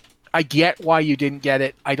that, I get why you didn't get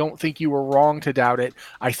it. I don't think you were wrong to doubt it.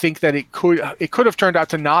 I think that it could have turned out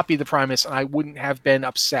to not be the Primus, and I wouldn't have been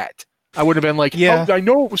upset. I would have been like, yeah, I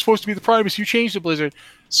know it was supposed to be the Primus. You changed the Blizzard.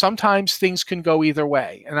 Sometimes things can go either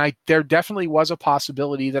way, and there definitely was a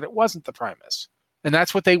possibility that it wasn't the Primus, and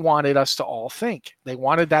that's what they wanted us to all think. They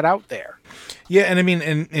wanted that out there. Yeah, and I mean,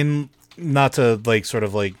 and not to sort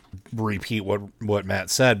of repeat what Matt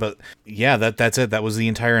said, but yeah, that's it. That was the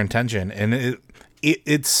entire intention, and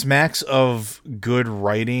it smacks of good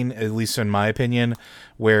writing, at least in my opinion,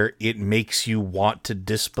 where it makes you want to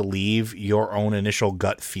disbelieve your own initial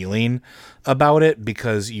gut feeling about it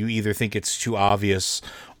because you either think it's too obvious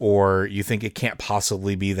or you think it can't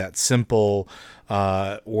possibly be that simple,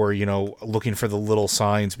 or, you know, looking for the little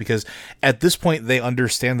signs, because at this point they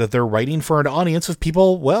understand that they're writing for an audience of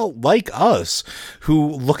people, well, like us, who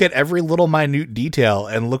look at every little minute detail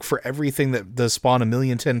and look for everything that does spawn a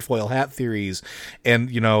million tinfoil hat theories. And,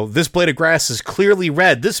 you know, this blade of grass is clearly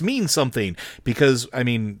red. This means something, because, I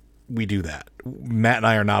mean, we do that. Matt and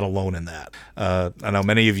I are not alone in that. I know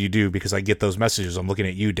many of you do, because I get those messages. I'm looking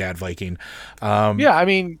at you, Dad Viking. Yeah, I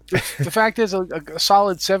mean, the fact is a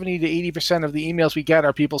solid 70 to 80% of the emails we get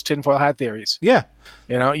are people's tinfoil hat theories. Yeah.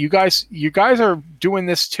 You know, you guys are doing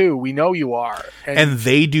this too. We know you are. And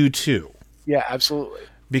they do too. Yeah, absolutely.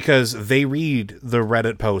 Because they read the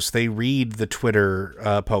Reddit posts, they read the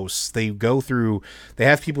Twitter posts, they go through, they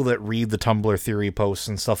have people that read the Tumblr theory posts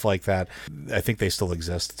and stuff like that. I think they still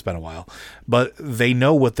exist. It's been a while, but they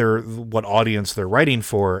know what audience they're writing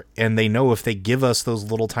for. And they know if they give us those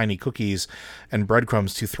little tiny cookies and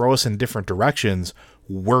breadcrumbs to throw us in different directions,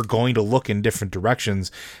 we're going to look in different directions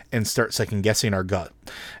and start second guessing our gut.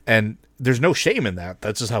 And there's no shame in that.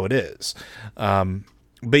 That's just how it is.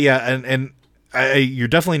 But yeah, and you're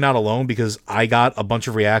definitely not alone, because I got a bunch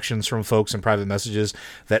of reactions from folks in private messages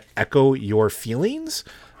that echo your feelings.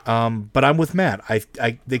 But I'm with Matt.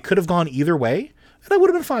 They could have gone either way, and I would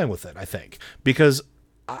have been fine with it, I think, because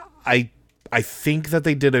I think that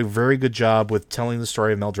they did a very good job with telling the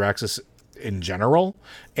story of Maldraxxus in general,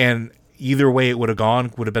 and either way it would have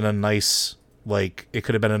gone would have been a nice, like, it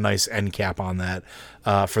could have been a nice end cap on that,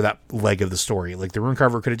 for that leg of the story. Like, the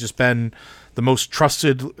Runecarver could have just been the most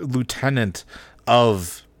trusted lieutenant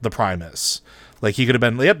of the Primus. Like, he could have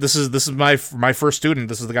been, yep, this is my first student.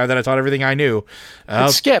 This is the guy that I taught everything I knew.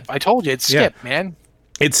 It's Skip. I told you, it's Skip, man.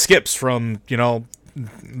 It skips from, you know,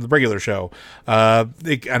 the regular show.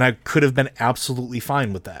 And I could have been absolutely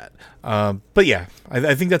fine with that. But yeah,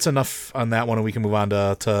 I think that's enough on that one, and we can move on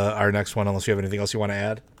to our next one, unless you have anything else you want to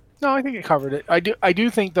add. No, I think it covered it. I do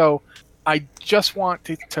think, though, I just want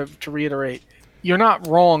to reiterate, you're not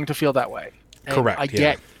wrong to feel that way. And correct. I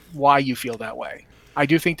get why you feel that way. I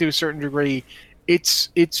do think to a certain degree,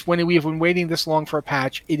 it's when we have been waiting this long for a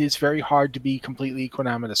patch, it is very hard to be completely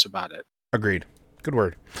equanimous about it. Agreed. Good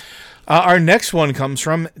word. Our next one comes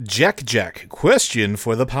from Jack. Question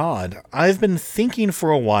for the pod. I've been thinking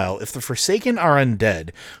for a while, if the Forsaken are undead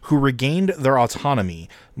who regained their autonomy,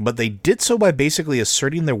 but they did so by basically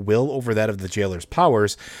asserting their will over that of the jailer's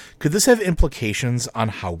powers, could this have implications on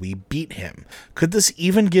how we beat him? Could this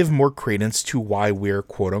even give more credence to why we're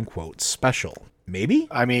quote-unquote special? Maybe?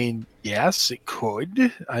 I mean, yes, it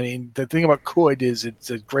could. I mean, the thing about could is it's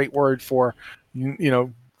a great word for, you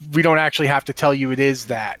know, we don't actually have to tell you it is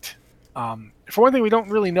that. For one thing, we don't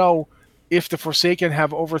really know if the Forsaken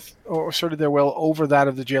have asserted their will over that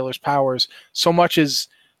of the jailer's powers, so much as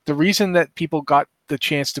the reason that people got the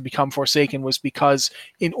chance to become Forsaken was because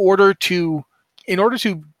in order to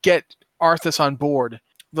get Arthas on board,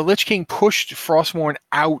 the Lich King pushed Frostmourne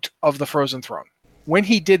out of the Frozen Throne. When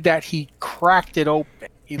he did that, he cracked it open.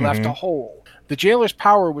 He left a hole. The jailer's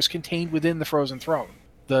power was contained within the Frozen Throne.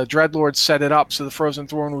 The Dreadlords set it up so the Frozen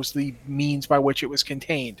Throne was the means by which it was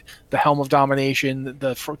contained. The Helm of Domination,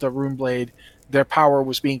 the Runeblade, their power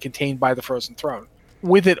was being contained by the Frozen Throne.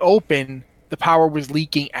 With it open, the power was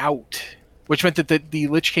leaking out, which meant that the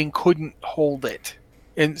Lich King couldn't hold it.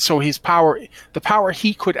 And so his power, the power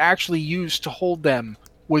he could actually use to hold them,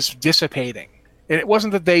 was dissipating. And it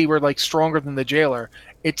wasn't that they were like stronger than the jailer,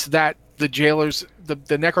 it's that the jailers,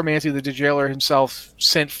 the necromancy that the jailer himself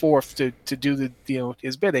sent forth to do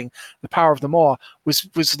his bidding, the power of the maw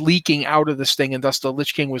was leaking out of this thing, and thus the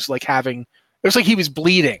Lich King was like it was like he was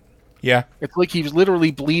bleeding. Yeah. It's like he was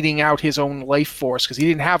literally bleeding out his own life force, because he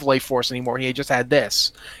didn't have life force anymore. He just had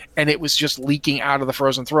this. And it was just leaking out of the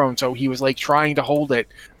Frozen Throne. So he was like trying to hold it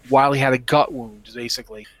while he had a gut wound,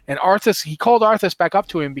 basically. And he called Arthas back up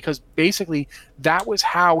to him because basically that was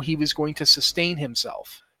how he was going to sustain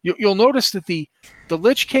himself. You'll notice that the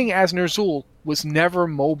Lich King as Ner'zhul was never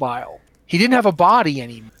mobile. He didn't have a body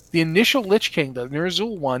anymore. The initial Lich King, the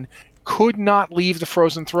Ner'zhul one, could not leave the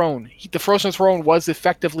Frozen Throne. The Frozen Throne was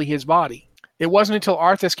effectively his body. It wasn't until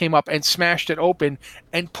Arthas came up and smashed it open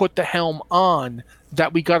and put the helm on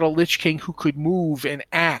that we got a Lich King who could move and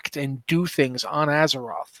act and do things on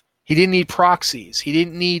Azeroth. He didn't need proxies. He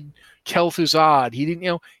didn't need Kel'Thuzad. He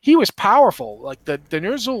didn't, he was powerful. Like the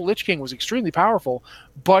Ner'zhul Lich King was extremely powerful,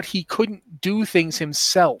 but he couldn't do things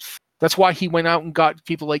himself. That's why he went out and got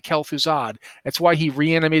people like Kel'Thuzad. That's why he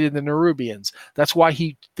reanimated the Nerubians. That's why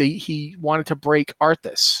he wanted to break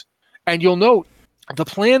Arthas. And you'll note the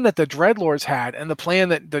plan that the Dreadlords had and the plan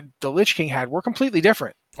that the Lich King had were completely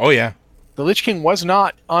different. Oh yeah. The Lich King was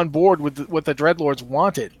not on board with what the Dreadlords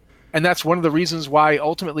wanted. And that's one of the reasons why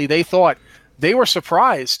ultimately they thought they were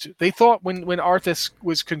surprised. They thought when Arthas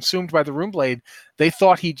was consumed by the Runeblade, they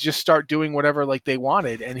thought he'd just start doing whatever like they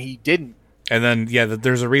wanted, and he didn't. And then, yeah,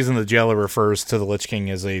 there's a reason the jailer refers to the Lich King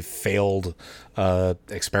as a failed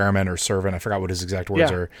experiment or servant. I forgot what his exact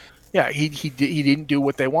words are. Yeah, he didn't do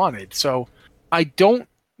what they wanted. So I don't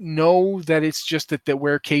know that it's just that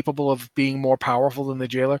we're capable of being more powerful than the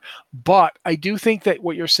jailer, but I do think that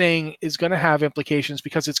what you're saying is going to have implications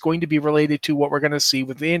because it's going to be related to what we're going to see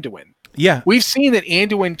with Anduin. Yeah. We've seen that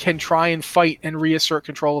Anduin can try and fight and reassert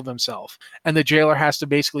control of himself, and the jailer has to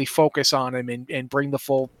basically focus on him and bring the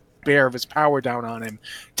full bear of his power down on him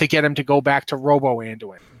to get him to go back to Robo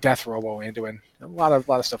Anduin, Death Robo Anduin. A lot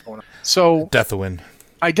of stuff going on. So Deathwin.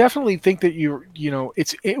 I definitely think that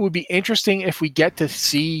it would be interesting if we get to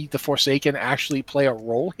see the Forsaken actually play a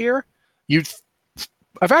role here.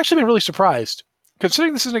 I've actually been really surprised,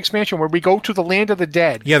 considering this is an expansion where we go to the land of the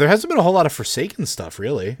dead. Yeah, there hasn't been a whole lot of Forsaken stuff,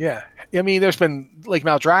 really. Yeah, I mean, there's been like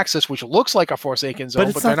Maldraxxus, which looks like a Forsaken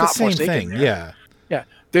zone, but they're not the same Forsaken. Thing. Yeah, yeah.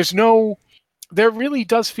 There really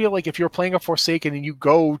does feel like if you're playing a Forsaken and you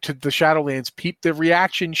go to the Shadowlands, the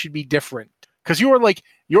reaction should be different because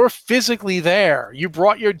you're physically there. You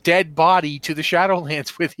brought your dead body to the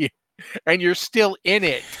Shadowlands with you, and you're still in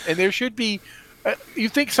it. And there should be, you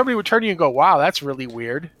think somebody would turn to you and go, wow, that's really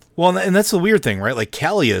weird. Well, and that's the weird thing, right? Like,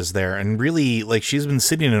 Kalia's there, and really, like, she's been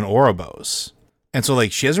sitting in Oribos. And so,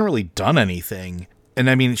 like, she hasn't really done anything. And,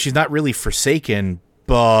 I mean, she's not really Forsaken,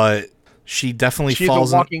 but she definitely falls...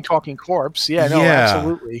 She's a walking, talking corpse. Yeah, no,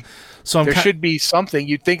 absolutely. So there should be something.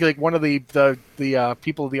 You'd think, like, one of the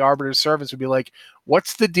people of the Arbiter's Service would be like,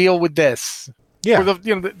 what's the deal with this? Yeah. Where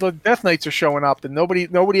the Death Knights are showing up, and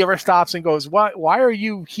nobody ever stops and goes, Why are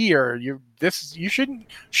you here? You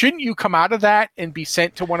shouldn't you come out of that and be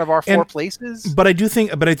sent to one of our four places? But I do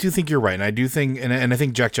think you're right, and I do think, and I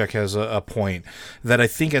think Jack has a point that I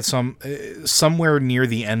think at somewhere near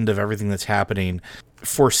the end of everything that's happening,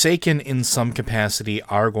 Forsaken in some capacity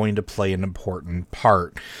are going to play an important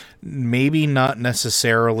part. Maybe not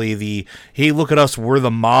necessarily hey, look at us, we're the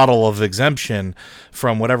model of exemption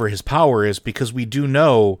from whatever his power is, because we do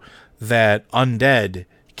know that undead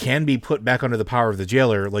can be put back under the power of the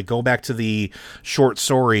jailer. Like, go back to the short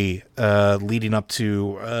story leading up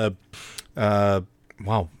to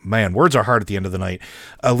wow, man, words are hard at the end of the night.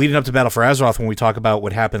 Leading up to Battle for Azeroth, when we talk about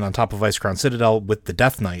what happened on top of Icecrown Citadel with the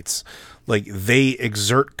Death Knights, like, they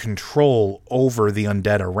exert control over the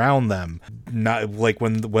undead around them. Not like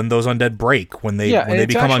when those undead break, when they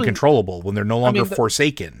become uncontrollable, when they're no longer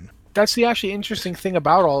Forsaken. That's the actually interesting thing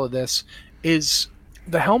about all of this is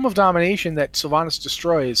the Helm of Domination that Sylvanas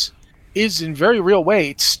destroys is, in very real way,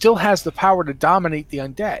 it still has the power to dominate the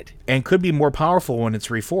undead. And could be more powerful when it's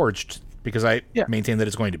reforged, because I maintain that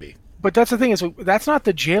it's going to be. But that's the thing, is that's not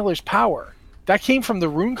the jailer's power. That came from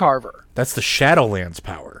the Runecarver. That's the Shadowlands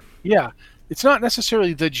power. Yeah. It's not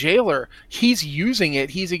necessarily the jailer. He's using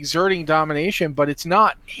it. He's exerting domination, but it's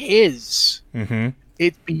not his. Mm-hmm.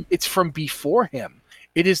 It's from before him.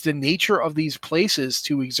 It is the nature of these places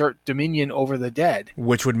to exert dominion over the dead.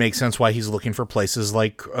 Which would make sense why he's looking for places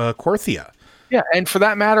like Korthia. Yeah, and for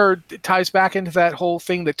that matter, it ties back into that whole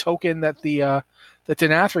thing, the token that that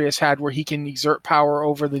Denathrius had, where he can exert power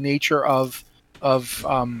over the nature of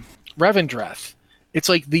Revendreth. It's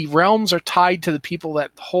like the realms are tied to the people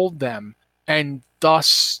that hold them, and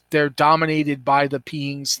thus they're dominated by the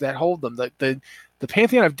beings that hold them. The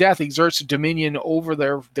Pantheon of Death exerts dominion over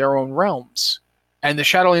their own realms, and the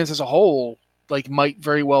Shadowlands as a whole might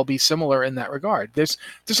very well be similar in that regard. There's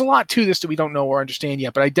a lot to this that we don't know or understand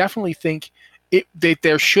yet, but I definitely think that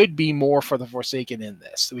there should be more for the Forsaken in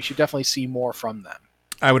this. We should definitely see more from them.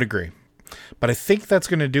 I would agree. But I think that's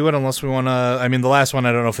going to do it, unless we want to... I mean, the last one,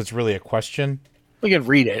 I don't know if it's really a question. We can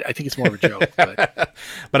read it. I think it's more of a joke.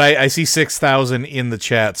 But I see 6,000 in the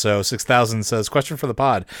chat. So 6,000 says, question for the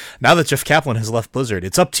pod. Now that Jeff Kaplan has left Blizzard,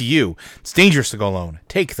 it's up to you. It's dangerous to go alone.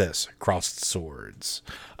 Take this. Crossed swords.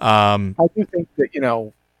 I do think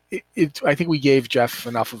that, I think we gave Jeff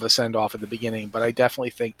enough of a send-off at the beginning, but I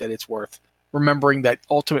definitely think that it's worth remembering that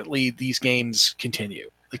ultimately these games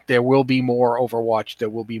continue. Like, there will be more Overwatch. There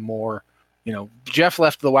will be more, Jeff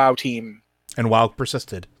left the WoW team. And WoW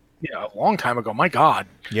persisted. Yeah, a long time ago. My God.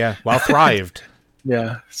 Yeah, WoW thrived.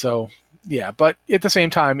 Yeah, so, yeah. But at the same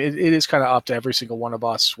time, it is kind of up to every single one of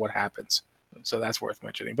us what happens. So that's worth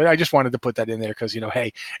mentioning. But I just wanted to put that in there because,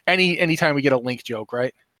 hey, anytime we get a Link joke,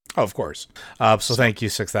 right? Oh, of course. So thank you,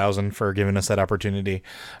 6000, for giving us that opportunity.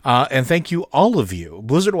 And thank you, all of you.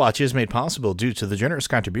 Blizzard Watch is made possible due to the generous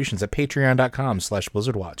contributions at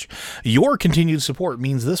patreon.com/BlizzardWatch. Your continued support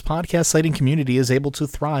means this podcast citing community is able to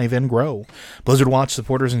thrive and grow. Blizzard Watch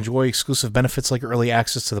supporters enjoy exclusive benefits like early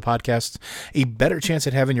access to the podcast, a better chance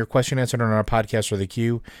at having your question answered on our podcast or the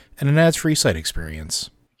queue, and an ads-free site experience.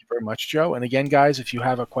 Very much, Joe. And again, guys, if you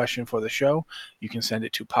have a question for the show, you can send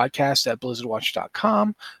it to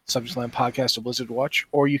podcast@blizzardwatch.com, subject line podcast to Blizzard Watch,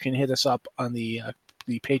 or you can hit us up on the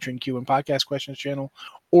Patreon Q and Podcast Questions channel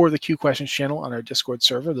or the Q Questions channel on our Discord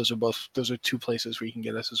server. Those are two places where you can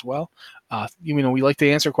get us as well. We like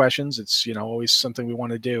to answer questions. It's always something we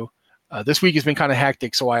want to do. This week has been kind of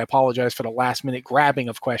hectic, so I apologize for the last minute grabbing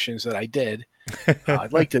of questions that I did.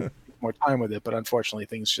 I'd like to take more time with it, but unfortunately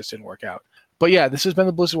things just didn't work out. But yeah, this has been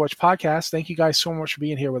the Blizzard Watch podcast. Thank you guys so much for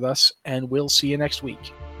being here with us, and we'll see you next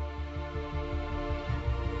week.